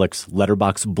David Ehrlich's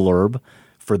Letterboxd blurb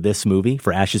for this movie,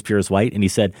 for Ashes Pure as White, and he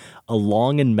said, a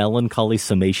long and melancholy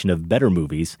summation of better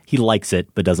movies, he likes it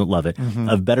but doesn't love it,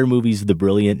 of better movies the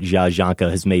brilliant Jia Zhangke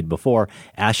has made before,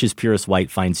 Ashes Pure as White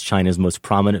finds China's most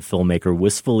prominent filmmaker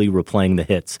wistfully replaying the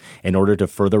hits in order to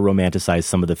further romanticize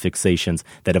some of the fixations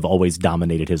that have always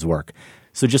dominated his work.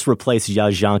 So just replace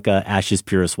Jia Zhangke, Ashes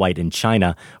Pure as White in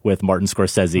China with Martin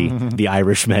Scorsese, The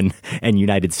Irishman, and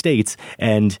United States,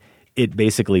 and it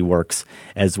basically works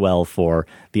as well for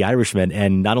The Irishman.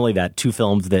 And not only that, two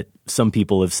films that some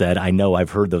people have said, I know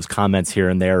I've heard those comments here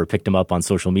and there or picked them up on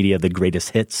social media, the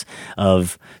greatest hits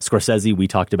of Scorsese. We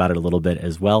talked about it a little bit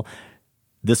as well.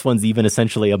 This one's even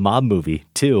essentially a mob movie,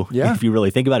 too. Yeah. If you really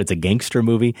think about it, it's a gangster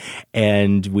movie.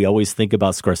 And we always think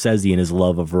about Scorsese and his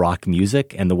love of rock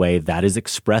music and the way that is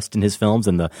expressed in his films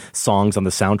and the songs on the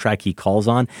soundtrack he calls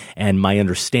on. And my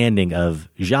understanding of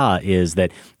Jia is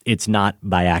that it's not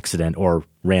by accident or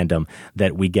random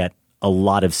that we get a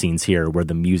lot of scenes here where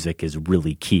the music is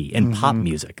really key. And pop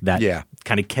music, that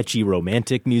kind of catchy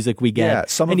romantic music we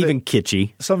get, and even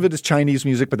kitschy. Some of it is Chinese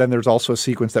music, but then there's also a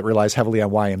sequence that relies heavily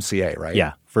on YMCA, right?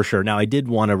 Yeah, for sure. Now, I did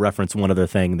want to reference one other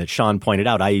thing that Sean pointed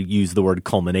out. I use the word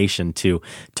culmination to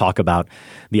talk about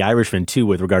The Irishman, too,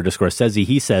 with regard to Scorsese.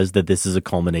 He says that this is a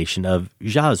culmination of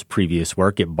Jia's previous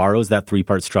work. It borrows that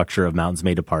three-part structure of Mountains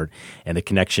Made Apart and the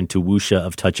connection to Wuxia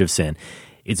of Touch of Sin.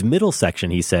 Its middle section,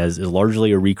 he says, is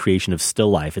largely a recreation of still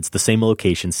life. It's the same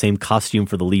location, same costume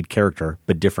for the lead character,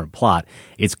 but different plot.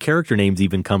 Its character names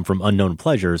even come from unknown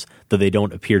pleasures, though they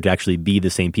don't appear to actually be the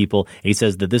same people. And he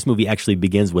says that this movie actually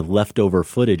begins with leftover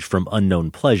footage from Unknown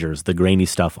Pleasures, the grainy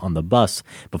stuff on the bus,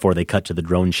 before they cut to the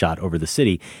drone shot over the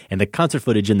city. And the concert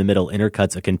footage in the middle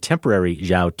intercuts a contemporary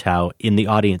Zhao Tao in the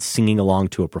audience singing along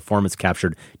to a performance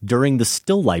captured during the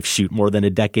still life shoot more than a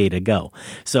decade ago.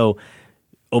 So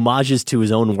homages to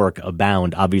his own work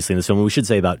abound, obviously, in this film. We should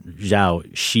say about Zhao,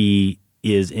 she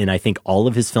is in, I think, all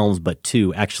of his films but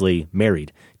two, actually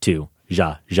married to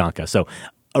Jia Zhangke. So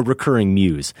a recurring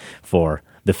muse for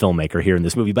the filmmaker here in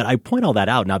this movie. But I point all that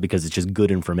out not because it's just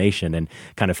good information and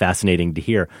kind of fascinating to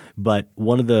hear, but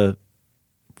one of the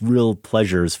real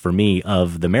pleasures for me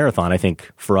of the marathon, I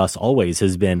think for us always,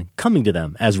 has been coming to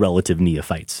them as relative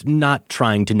neophytes, not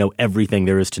trying to know everything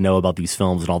there is to know about these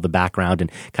films and all the background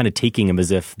and kind of taking them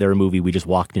as if they're a movie we just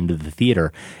walked into the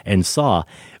theater and saw.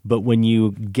 But when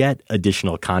you get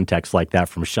additional context like that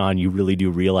from Sean, you really do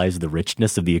realize the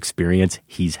richness of the experience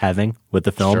he's having with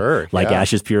the film,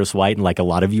 Ashes Pure as White, and like a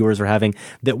lot of viewers are having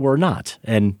that we're not.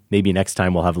 And maybe next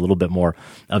time we'll have a little bit more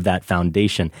of that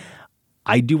foundation.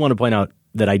 I do want to point out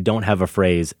that I don't have a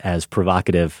phrase as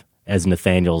provocative as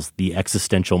Nathaniel's The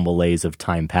Existential Malaise of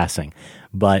Time Passing.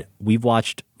 But we've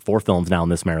watched 4 films now in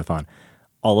this marathon,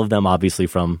 all of them obviously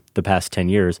from the past 10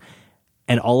 years,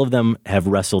 and all of them have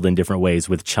wrestled in different ways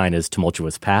with China's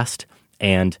tumultuous past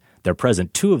and their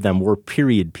present. 2 of them were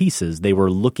period pieces. They were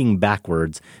looking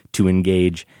backwards to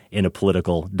engage in a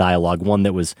political dialogue, one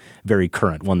that was very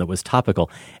current, one that was topical.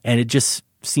 And it just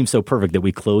seems so perfect that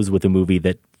we close with a movie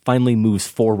that finally moves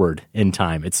forward in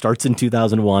time. It starts in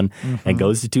 2001 and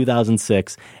goes to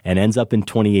 2006 and ends up in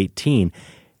 2018.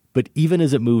 But even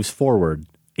as it moves forward,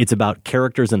 it's about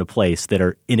characters in a place that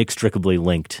are inextricably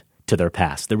linked to their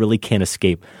past. They really can't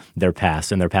escape their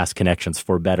past and their past connections,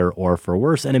 for better or for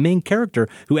worse. And a main character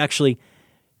who actually,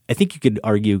 I think you could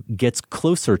argue, gets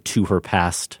closer to her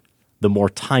past the more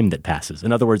time that passes.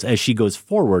 In other words, as she goes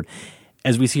forward,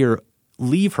 as we see her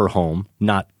leave her home,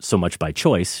 not so much by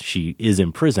choice, she is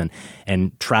in prison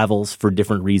and travels for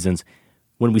different reasons.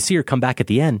 When we see her come back at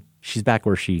the end, she's back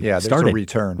where she started. There's a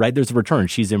return. Right? There's a return.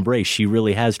 She's embraced. She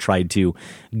really has tried to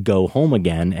go home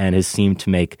again and has seemed to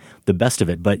make the best of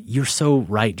it. But you're so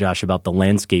right, Josh, about the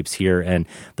landscapes here and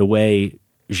the way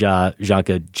Jia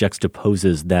Zhangke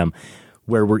juxtaposes them,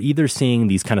 where we're either seeing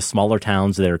these kind of smaller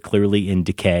towns that are clearly in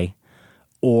decay,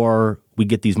 or we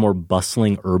get these more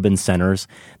bustling urban centers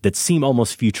that seem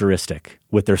almost futuristic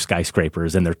with their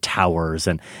skyscrapers and their towers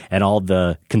and all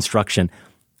the construction.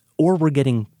 Or we're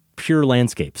getting pure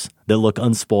landscapes that look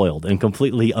unspoiled and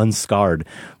completely unscarred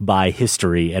by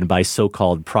history and by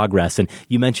so-called progress. And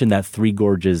you mentioned that Three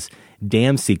Gorges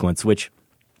Dam sequence, which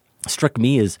struck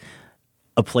me as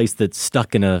a place that's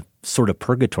stuck in a sort of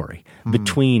purgatory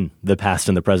between the past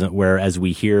and the present, where as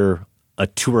we hear a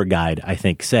tour guide, I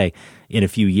think, say, in a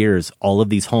few years, all of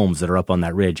these homes that are up on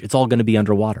that ridge, it's all going to be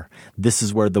underwater. This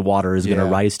is where the water is going to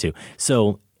rise to.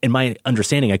 So in my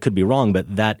understanding, I could be wrong,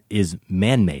 but that is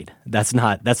man-made. That's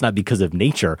not because of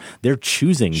nature. They're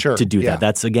choosing to do that.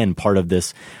 That's, again, part of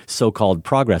this so-called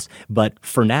progress. But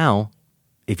for now,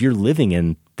 if you're living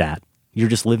in that, you're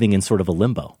just living in sort of a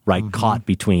limbo, right? Caught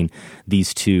between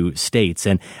these two states.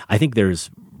 And I think there's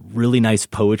really nice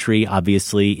poetry,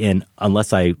 obviously, in,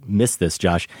 unless I miss this,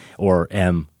 Josh, or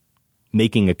am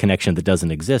making a connection that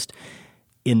doesn't exist,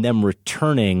 in them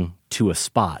returning to a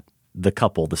spot. The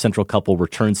central couple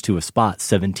returns to a spot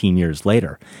 17 years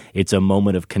later. It's a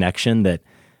moment of connection that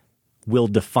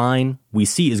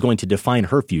is going to define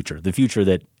her future, the future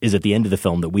that is at the end of the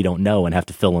film that we don't know and have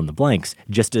to fill in the blanks,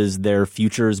 just as their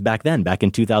futures back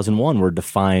in 2001, were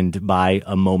defined by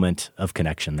a moment of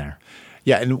connection there.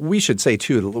 Yeah, and we should say,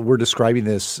 too, we're describing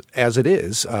this as it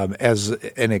is, as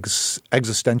an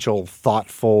existential,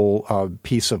 thoughtful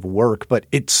piece of work, but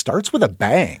it starts with a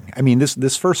bang. I mean,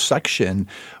 this first section,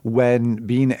 when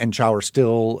Bean and Chow are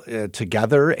still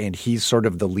together and he's sort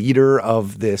of the leader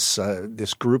of this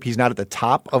group. He's not at the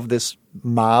top of this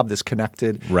mob, this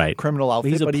connected criminal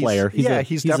outfit. He's a player.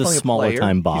 He's definitely a smaller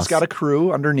time boss. He's got a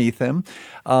crew underneath him.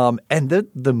 And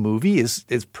the movie is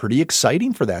pretty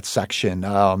exciting for that section.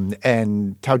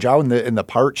 And Tao Zhao in the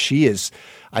part,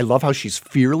 I love how she's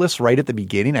fearless right at the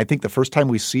beginning. I think the first time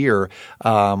we see her,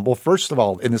 first of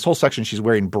all, in this whole section, she's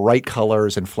wearing bright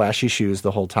colors and flashy shoes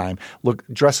the whole time.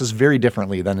 Dresses very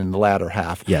differently than in the latter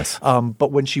half. Yes.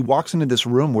 But when she walks into this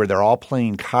room where they're all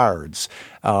playing cards,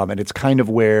 and it's kind of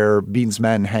where Bean's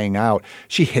men hang out,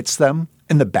 she hits them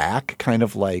in the back, kind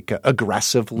of like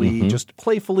aggressively, just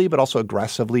playfully, but also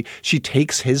aggressively. She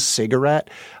takes his cigarette.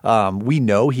 We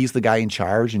know he's the guy in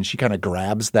charge, and she kind of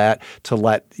grabs that to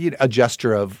let a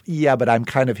gesture of, but I'm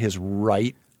kind of his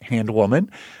right hand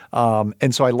woman.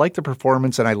 And so I like the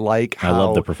performance, and I like how I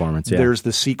love the performance. Yeah. There's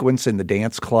the sequence in the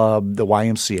dance club, the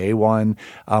YMCA one,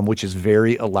 which is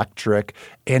very electric.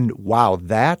 And wow,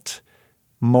 that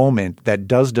moment that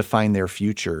does define their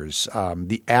futures,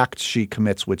 the act she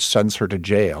commits which sends her to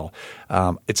jail.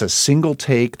 It's a single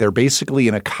take. They're basically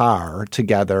in a car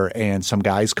together, and some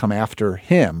guys come after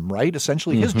him, right?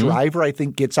 Essentially, his driver, I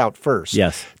think, gets out first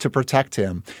to protect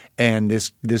him. And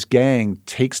this gang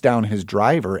takes down his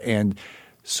driver, and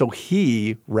so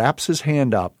he wraps his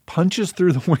hand up, punches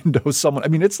through the window.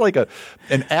 It's like an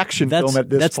action film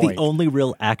at this point. That's the only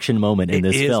real action moment in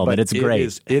this film, and it's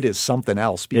great. It is something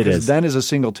else, because then as a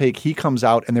single take, he comes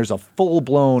out and there's a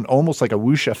full-blown, almost like a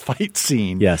wuxia fight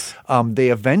scene. Yes. They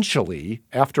eventually,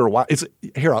 after a while,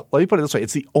 let me put it this way.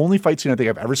 It's the only fight scene I think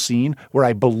I've ever seen where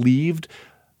I believed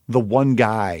the one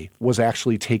guy was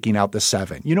actually taking out the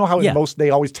seven. You know how in most they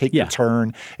always take the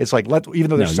turn. It's like even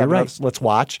though there's seven, let's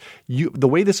watch. The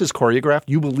way this is choreographed,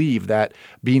 you believe that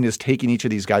Bean is taking each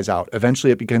of these guys out.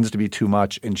 Eventually, it begins to be too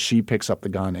much, and she picks up the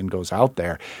gun and goes out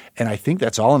there. And I think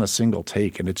that's all in a single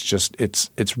take, and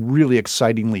it's really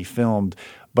excitingly filmed,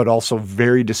 but also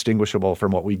very distinguishable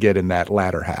from what we get in that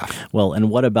latter half. Well, and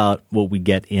what about what we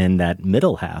get in that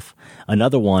middle half?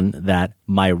 Another one that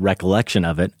my recollection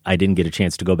of it, I didn't get a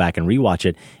chance to go back and rewatch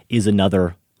it, is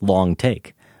another long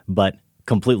take, but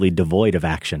completely devoid of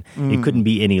action. It couldn't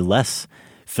be any less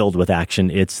filled with action.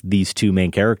 It's these two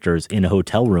main characters in a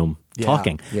hotel room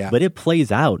talking. Yeah. But it plays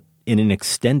out in an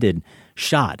extended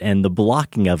shot, and the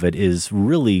blocking of it is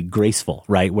really graceful,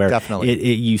 right? Where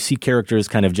you see characters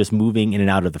kind of just moving in and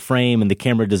out of the frame, and the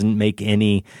camera doesn't make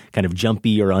any kind of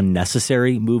jumpy or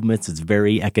unnecessary movements. It's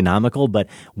very economical, but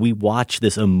we watch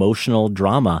this emotional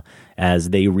drama as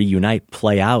they reunite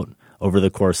play out over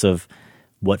the course of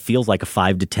what feels like a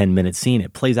 5 to 10 minute scene.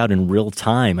 It plays out in real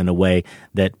time in a way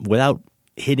that, without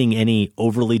hitting any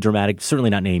overly dramatic, certainly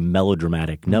not any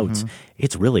melodramatic notes,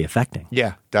 it's really affecting.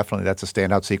 Yeah, definitely. That's a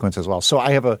standout sequence as well. So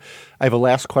I have a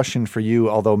last question for you,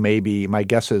 although maybe my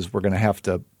guess is we're going to have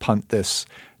to punt this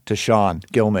to Sean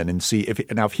Gilman and see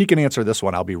if he can answer this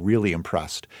one, I'll be really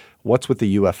impressed. What's with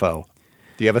the UFO?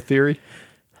 Do you have a theory?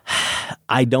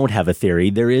 I don't have a theory.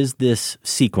 There is this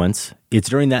sequence. It's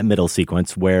during that middle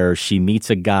sequence where she meets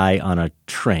a guy on a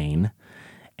train,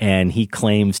 and he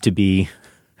claims to be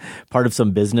part of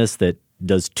some business that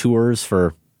does tours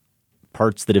for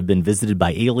parts that have been visited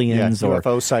by aliens or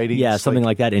UFO sightings. Yeah, something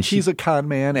like that. And he's a con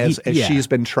man, as she's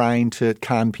been trying to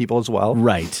con people as well.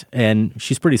 Right. And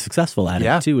she's pretty successful at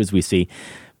it, too, as we see.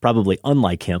 Probably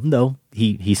unlike him, though.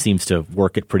 He seems to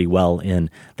work it pretty well in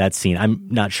that scene. I'm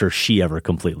not sure she ever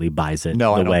completely buys it.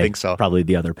 No, I don't way think so. Probably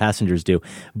the other passengers do.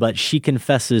 But she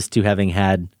confesses to having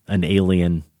had an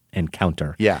alien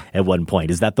encounter at one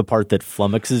point. Is that the part that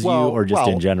flummoxes you, or just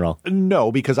in general? No,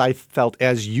 because I felt,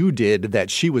 as you did, that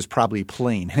she was probably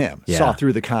playing him. Saw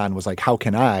through the con, was like, how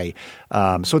can I?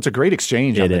 So it's a great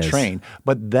exchange on the train.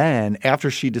 But then after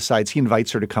she decides, he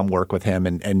invites her to come work with him,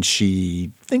 and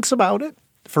she thinks about it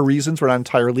for reasons we're not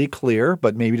entirely clear,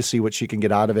 but maybe to see what she can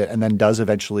get out of it, and then does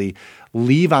eventually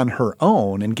leave on her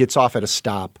own and gets off at a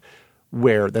stop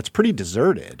where that's pretty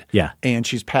deserted. Yeah. And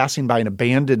she's passing by an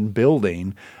abandoned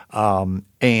building,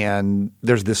 and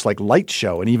there's this like light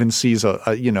show, and even sees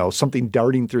a something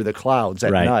darting through the clouds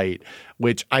at night,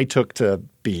 which I took to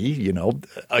be a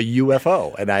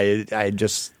UFO, and I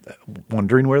just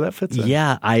wondering where that fits in.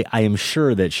 Yeah, I am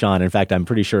sure that Sean. In fact, I'm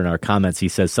pretty sure in our comments he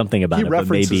says something about he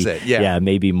references but maybe it.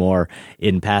 Maybe more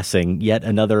in passing. Yet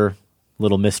another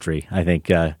little mystery, I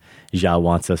think Zhao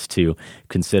wants us to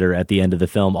consider at the end of the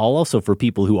film. Also for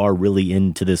people who are really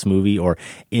into this movie or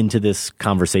into this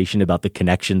conversation about the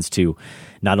connections to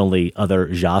not only other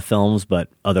Zhao films, but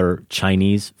other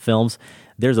Chinese films.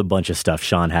 There's a bunch of stuff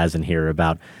Sean has in here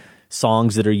about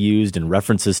songs that are used and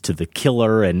references to the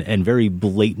killer and very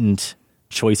blatant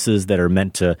choices that are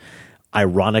meant to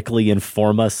ironically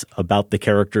inform us about the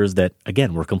characters that,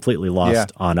 again, were completely lost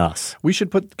on us.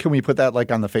 Can we put that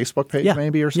like on the Facebook page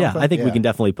maybe or something? Yeah, I think we can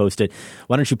definitely post it.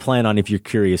 Why don't you plan on, if you're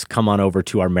curious, come on over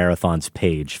to our marathons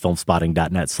page,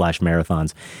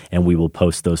 filmspotting.net/marathons, and we will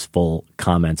post those full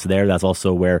comments there. That's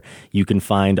also where you can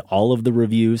find all of the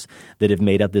reviews that have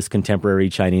made up this contemporary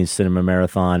Chinese cinema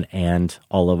marathon and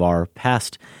all of our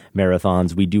past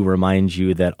marathons. We do remind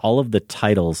you that all of the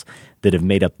titles that have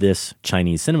made up this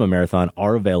Chinese cinema marathon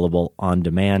are available on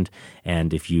demand.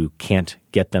 And if you can't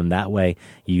get them that way,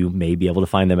 you may be able to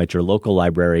find them at your local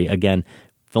library. Again,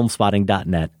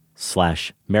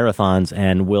 filmspotting.net/marathons,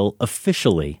 and we'll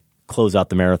officially close out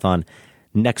the marathon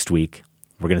next week.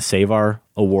 We're going to save our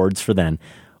awards for then.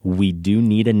 We do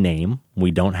need a name.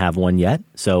 We don't have one yet.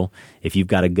 So if you've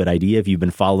got a good idea, if you've been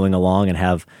following along and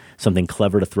have something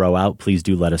clever to throw out, please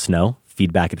do let us know.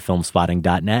 Feedback at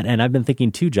filmspotting.net. And I've been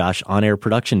thinking too, Josh, on-air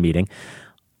production meeting,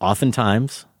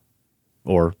 oftentimes,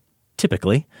 or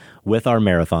typically, with our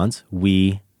marathons,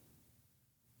 we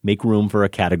make room for a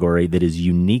category that is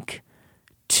unique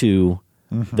to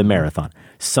the marathon.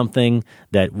 Something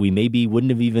that we maybe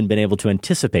wouldn't have even been able to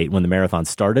anticipate when the marathon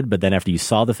started, but then after you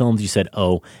saw the films, you said,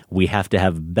 oh, we have to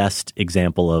have best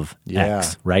example of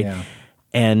X, right? Yeah.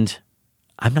 And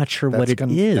I'm not sure what it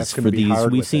is for these.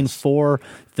 We've seen 4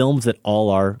 films that all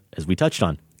are, as we touched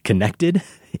on, connected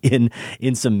in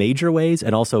some major ways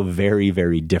and also very,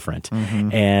 very different.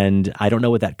 And I don't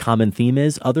know what that common theme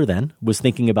is, other than was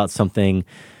thinking about something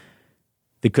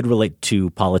that could relate to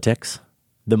politics,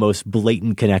 the most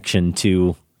blatant connection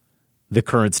to the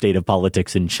current state of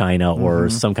politics in China or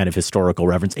some kind of historical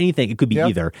reference, anything. It could be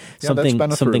either something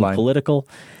political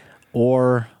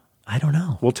or I don't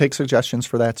know. We'll take suggestions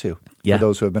for that too. For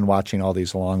those who have been watching all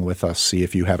these along with us, see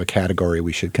if you have a category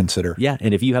we should consider. Yeah,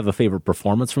 and if you have a favorite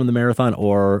performance from the marathon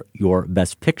or your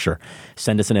best picture,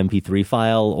 send us an MP3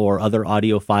 file or other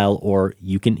audio file, or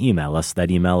you can email us.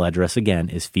 That email address again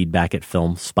is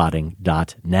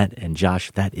feedback@filmspotting.net. And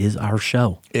Josh, that is our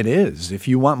show. It is. If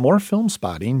you want more Film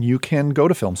Spotting, you can go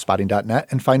to filmspotting.net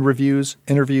and find reviews,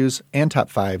 interviews, and top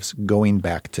 5s going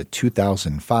back to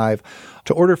 2005.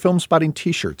 To order Film Spotting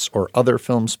t-shirts or other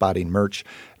Film Spotting merch,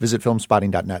 visit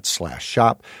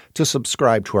filmspotting.net/shop. To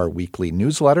subscribe to our weekly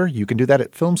newsletter, you can do that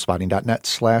at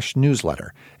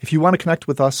filmspotting.net/newsletter. If you want to connect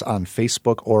with us on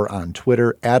Facebook or on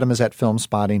Twitter, Adam is at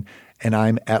Filmspotting, and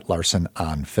I'm at Larson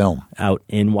on Film. Out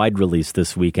in wide release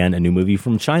this weekend, a new movie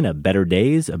from China, Better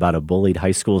Days, about a bullied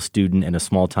high school student and a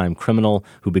small-time criminal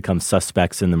who become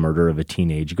suspects in the murder of a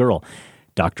teenage girl.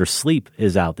 Dr. Sleep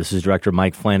is out. This is director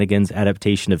Mike Flanagan's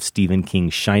adaptation of Stephen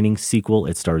King's Shining sequel.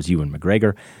 It stars Ewan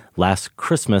McGregor. Last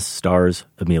Christmas stars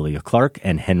Emilia Clarke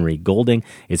and Henry Golding.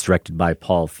 It's directed by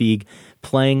Paul Feig.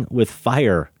 Playing with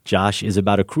Fire, Josh, is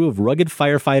about a crew of rugged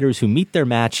firefighters who meet their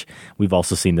match. We've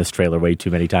also seen this trailer way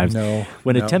too many times.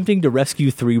 When attempting to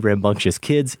rescue 3 rambunctious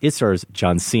kids, it stars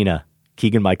John Cena,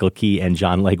 Keegan-Michael Key, and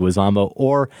John Leguizamo.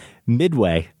 Or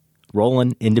Midway,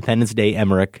 Roland Independence Day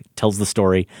Emmerich tells the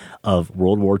story of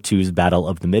World War II's Battle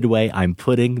of the Midway. I'm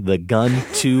putting the gun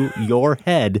to your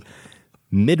head.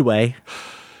 Midway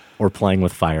or Playing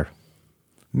with Fire?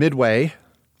 Midway,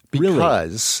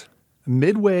 because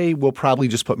Midway will probably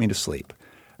just put me to sleep.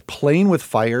 Playing with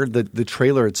Fire, the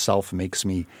trailer itself makes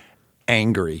me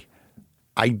angry.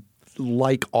 I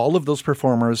like all of those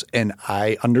performers, and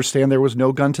I understand there was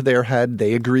no gun to their head.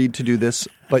 They agreed to do this.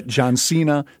 But John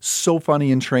Cena, so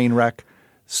funny in Trainwreck,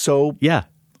 so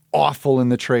awful in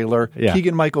the trailer.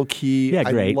 Keegan-Michael Key,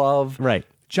 great. I love. Right.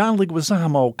 John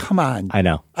Leguizamo, come on. I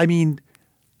know. I mean,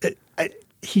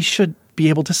 he should be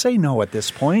able to say no at this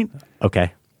point.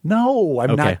 Okay. No,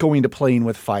 I'm not going to Playing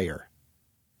with Fire.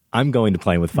 I'm going to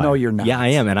Playing with Fire. No, you're not. Yeah, I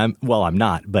am, and I'm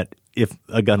not, but if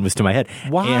a gun was to my head.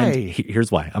 Why? And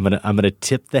here's why. I'm gonna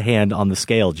tip the hand on the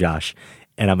scale, Josh,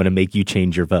 and I'm gonna make you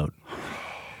change your vote.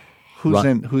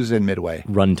 Who's in Midway?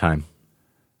 Runtime.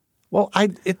 Well,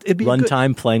 it'd be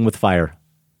runtime Playing with Fire,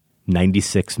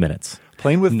 96 minutes.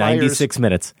 Playing with Fire, 96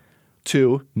 minutes.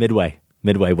 To Midway.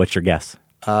 What's your guess?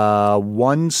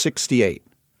 168.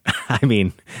 I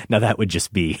mean, now that would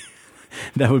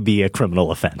be a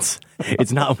criminal offense.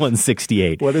 It's not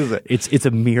 168. What is it? It's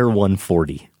a mere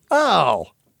 140. Oh,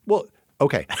 well,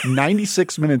 okay.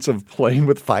 96 minutes of Playing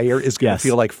with Fire is going to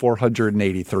feel like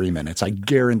 483 minutes. I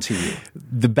guarantee you.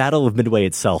 The Battle of Midway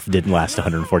itself didn't last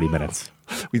 140 minutes.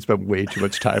 We spent way too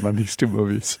much time on these two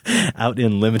movies. Out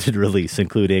in limited release,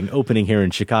 including opening here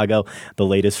in Chicago, the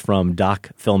latest from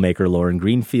doc filmmaker Lauren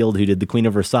Greenfield, who did The Queen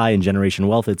of Versailles and Generation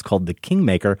Wealth. It's called The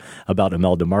Kingmaker, about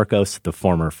Imelda Marcos, the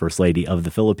former First Lady of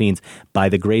the Philippines. By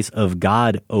the Grace of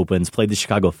God opens, played the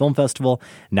Chicago Film Festival.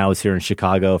 Now it's here in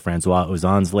Chicago. Francois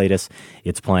Ozon's latest.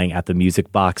 It's playing at the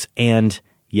Music Box. And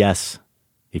yes,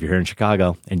 if you're here in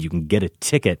Chicago and you can get a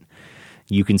ticket,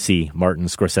 you can see Martin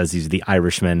Scorsese's The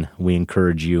Irishman. We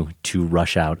encourage you to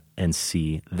rush out and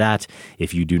see that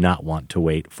if you do not want to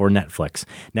wait for Netflix.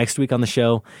 Next week on the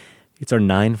show, it's our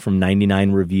 9 from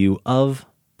 99 review of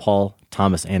Paul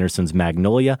Thomas Anderson's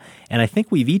Magnolia. And I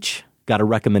think we've each got a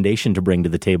recommendation to bring to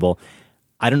the table.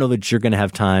 I don't know that you're going to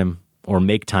have time or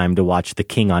make time to watch The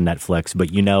King on Netflix,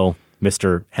 but you know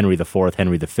Mr. Henry IV,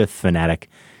 Henry V fanatic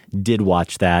did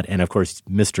watch that. And of course,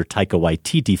 Mr. Taika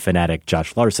Waititi fanatic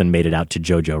Josh Larson made it out to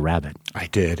Jojo Rabbit. I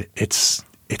did. It's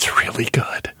really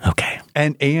good. Okay.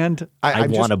 And I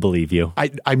want to believe you.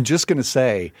 I'm just going to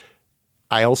say,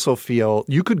 I also feel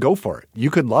you could go for it. You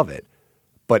could love it.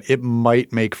 But it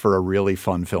might make for a really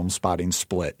fun Film Spotting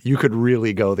split. You could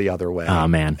really go the other way. Oh,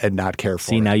 man. And not care for it.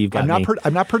 See, now you've got me.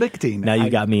 I'm not predicting. Now you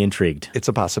got me intrigued. It's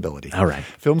a possibility. All right.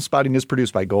 Film Spotting is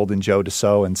produced by Golden Joe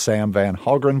Dassault and Sam Van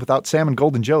Halgren. Without Sam and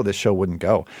Golden Joe, this show wouldn't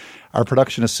go. Our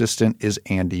production assistant is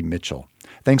Andy Mitchell.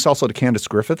 Thanks also to Candace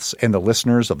Griffiths and the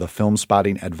listeners of the Film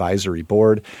Spotting Advisory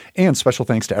Board. And special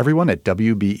thanks to everyone at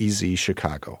WBEZ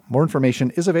Chicago. More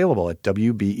information is available at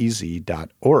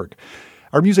WBEZ.org.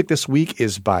 Our music this week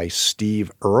is by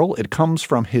Steve Earle. It comes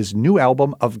from his new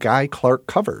album of Guy Clark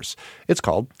covers. It's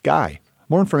called Guy.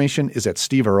 More information is at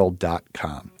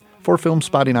steveearle.com. For Film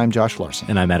Spotting, I'm Josh Larson.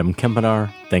 And I'm Adam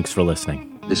Kempenaar. Thanks for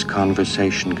listening. This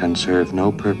conversation can serve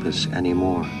no purpose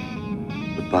anymore.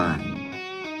 Goodbye.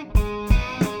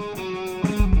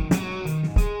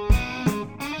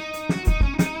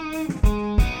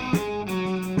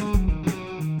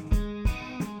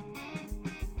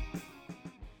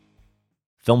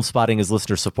 Film Spotting is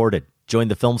listener supported. Join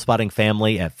the Film Spotting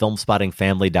family at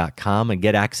filmspottingfamily.com and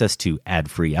get access to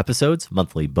ad-free episodes,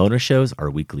 monthly bonus shows, our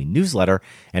weekly newsletter,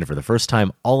 and for the first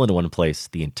time, all in one place,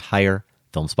 the entire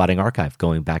Film Spotting archive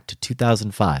going back to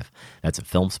 2005. That's at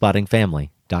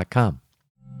filmspottingfamily.com.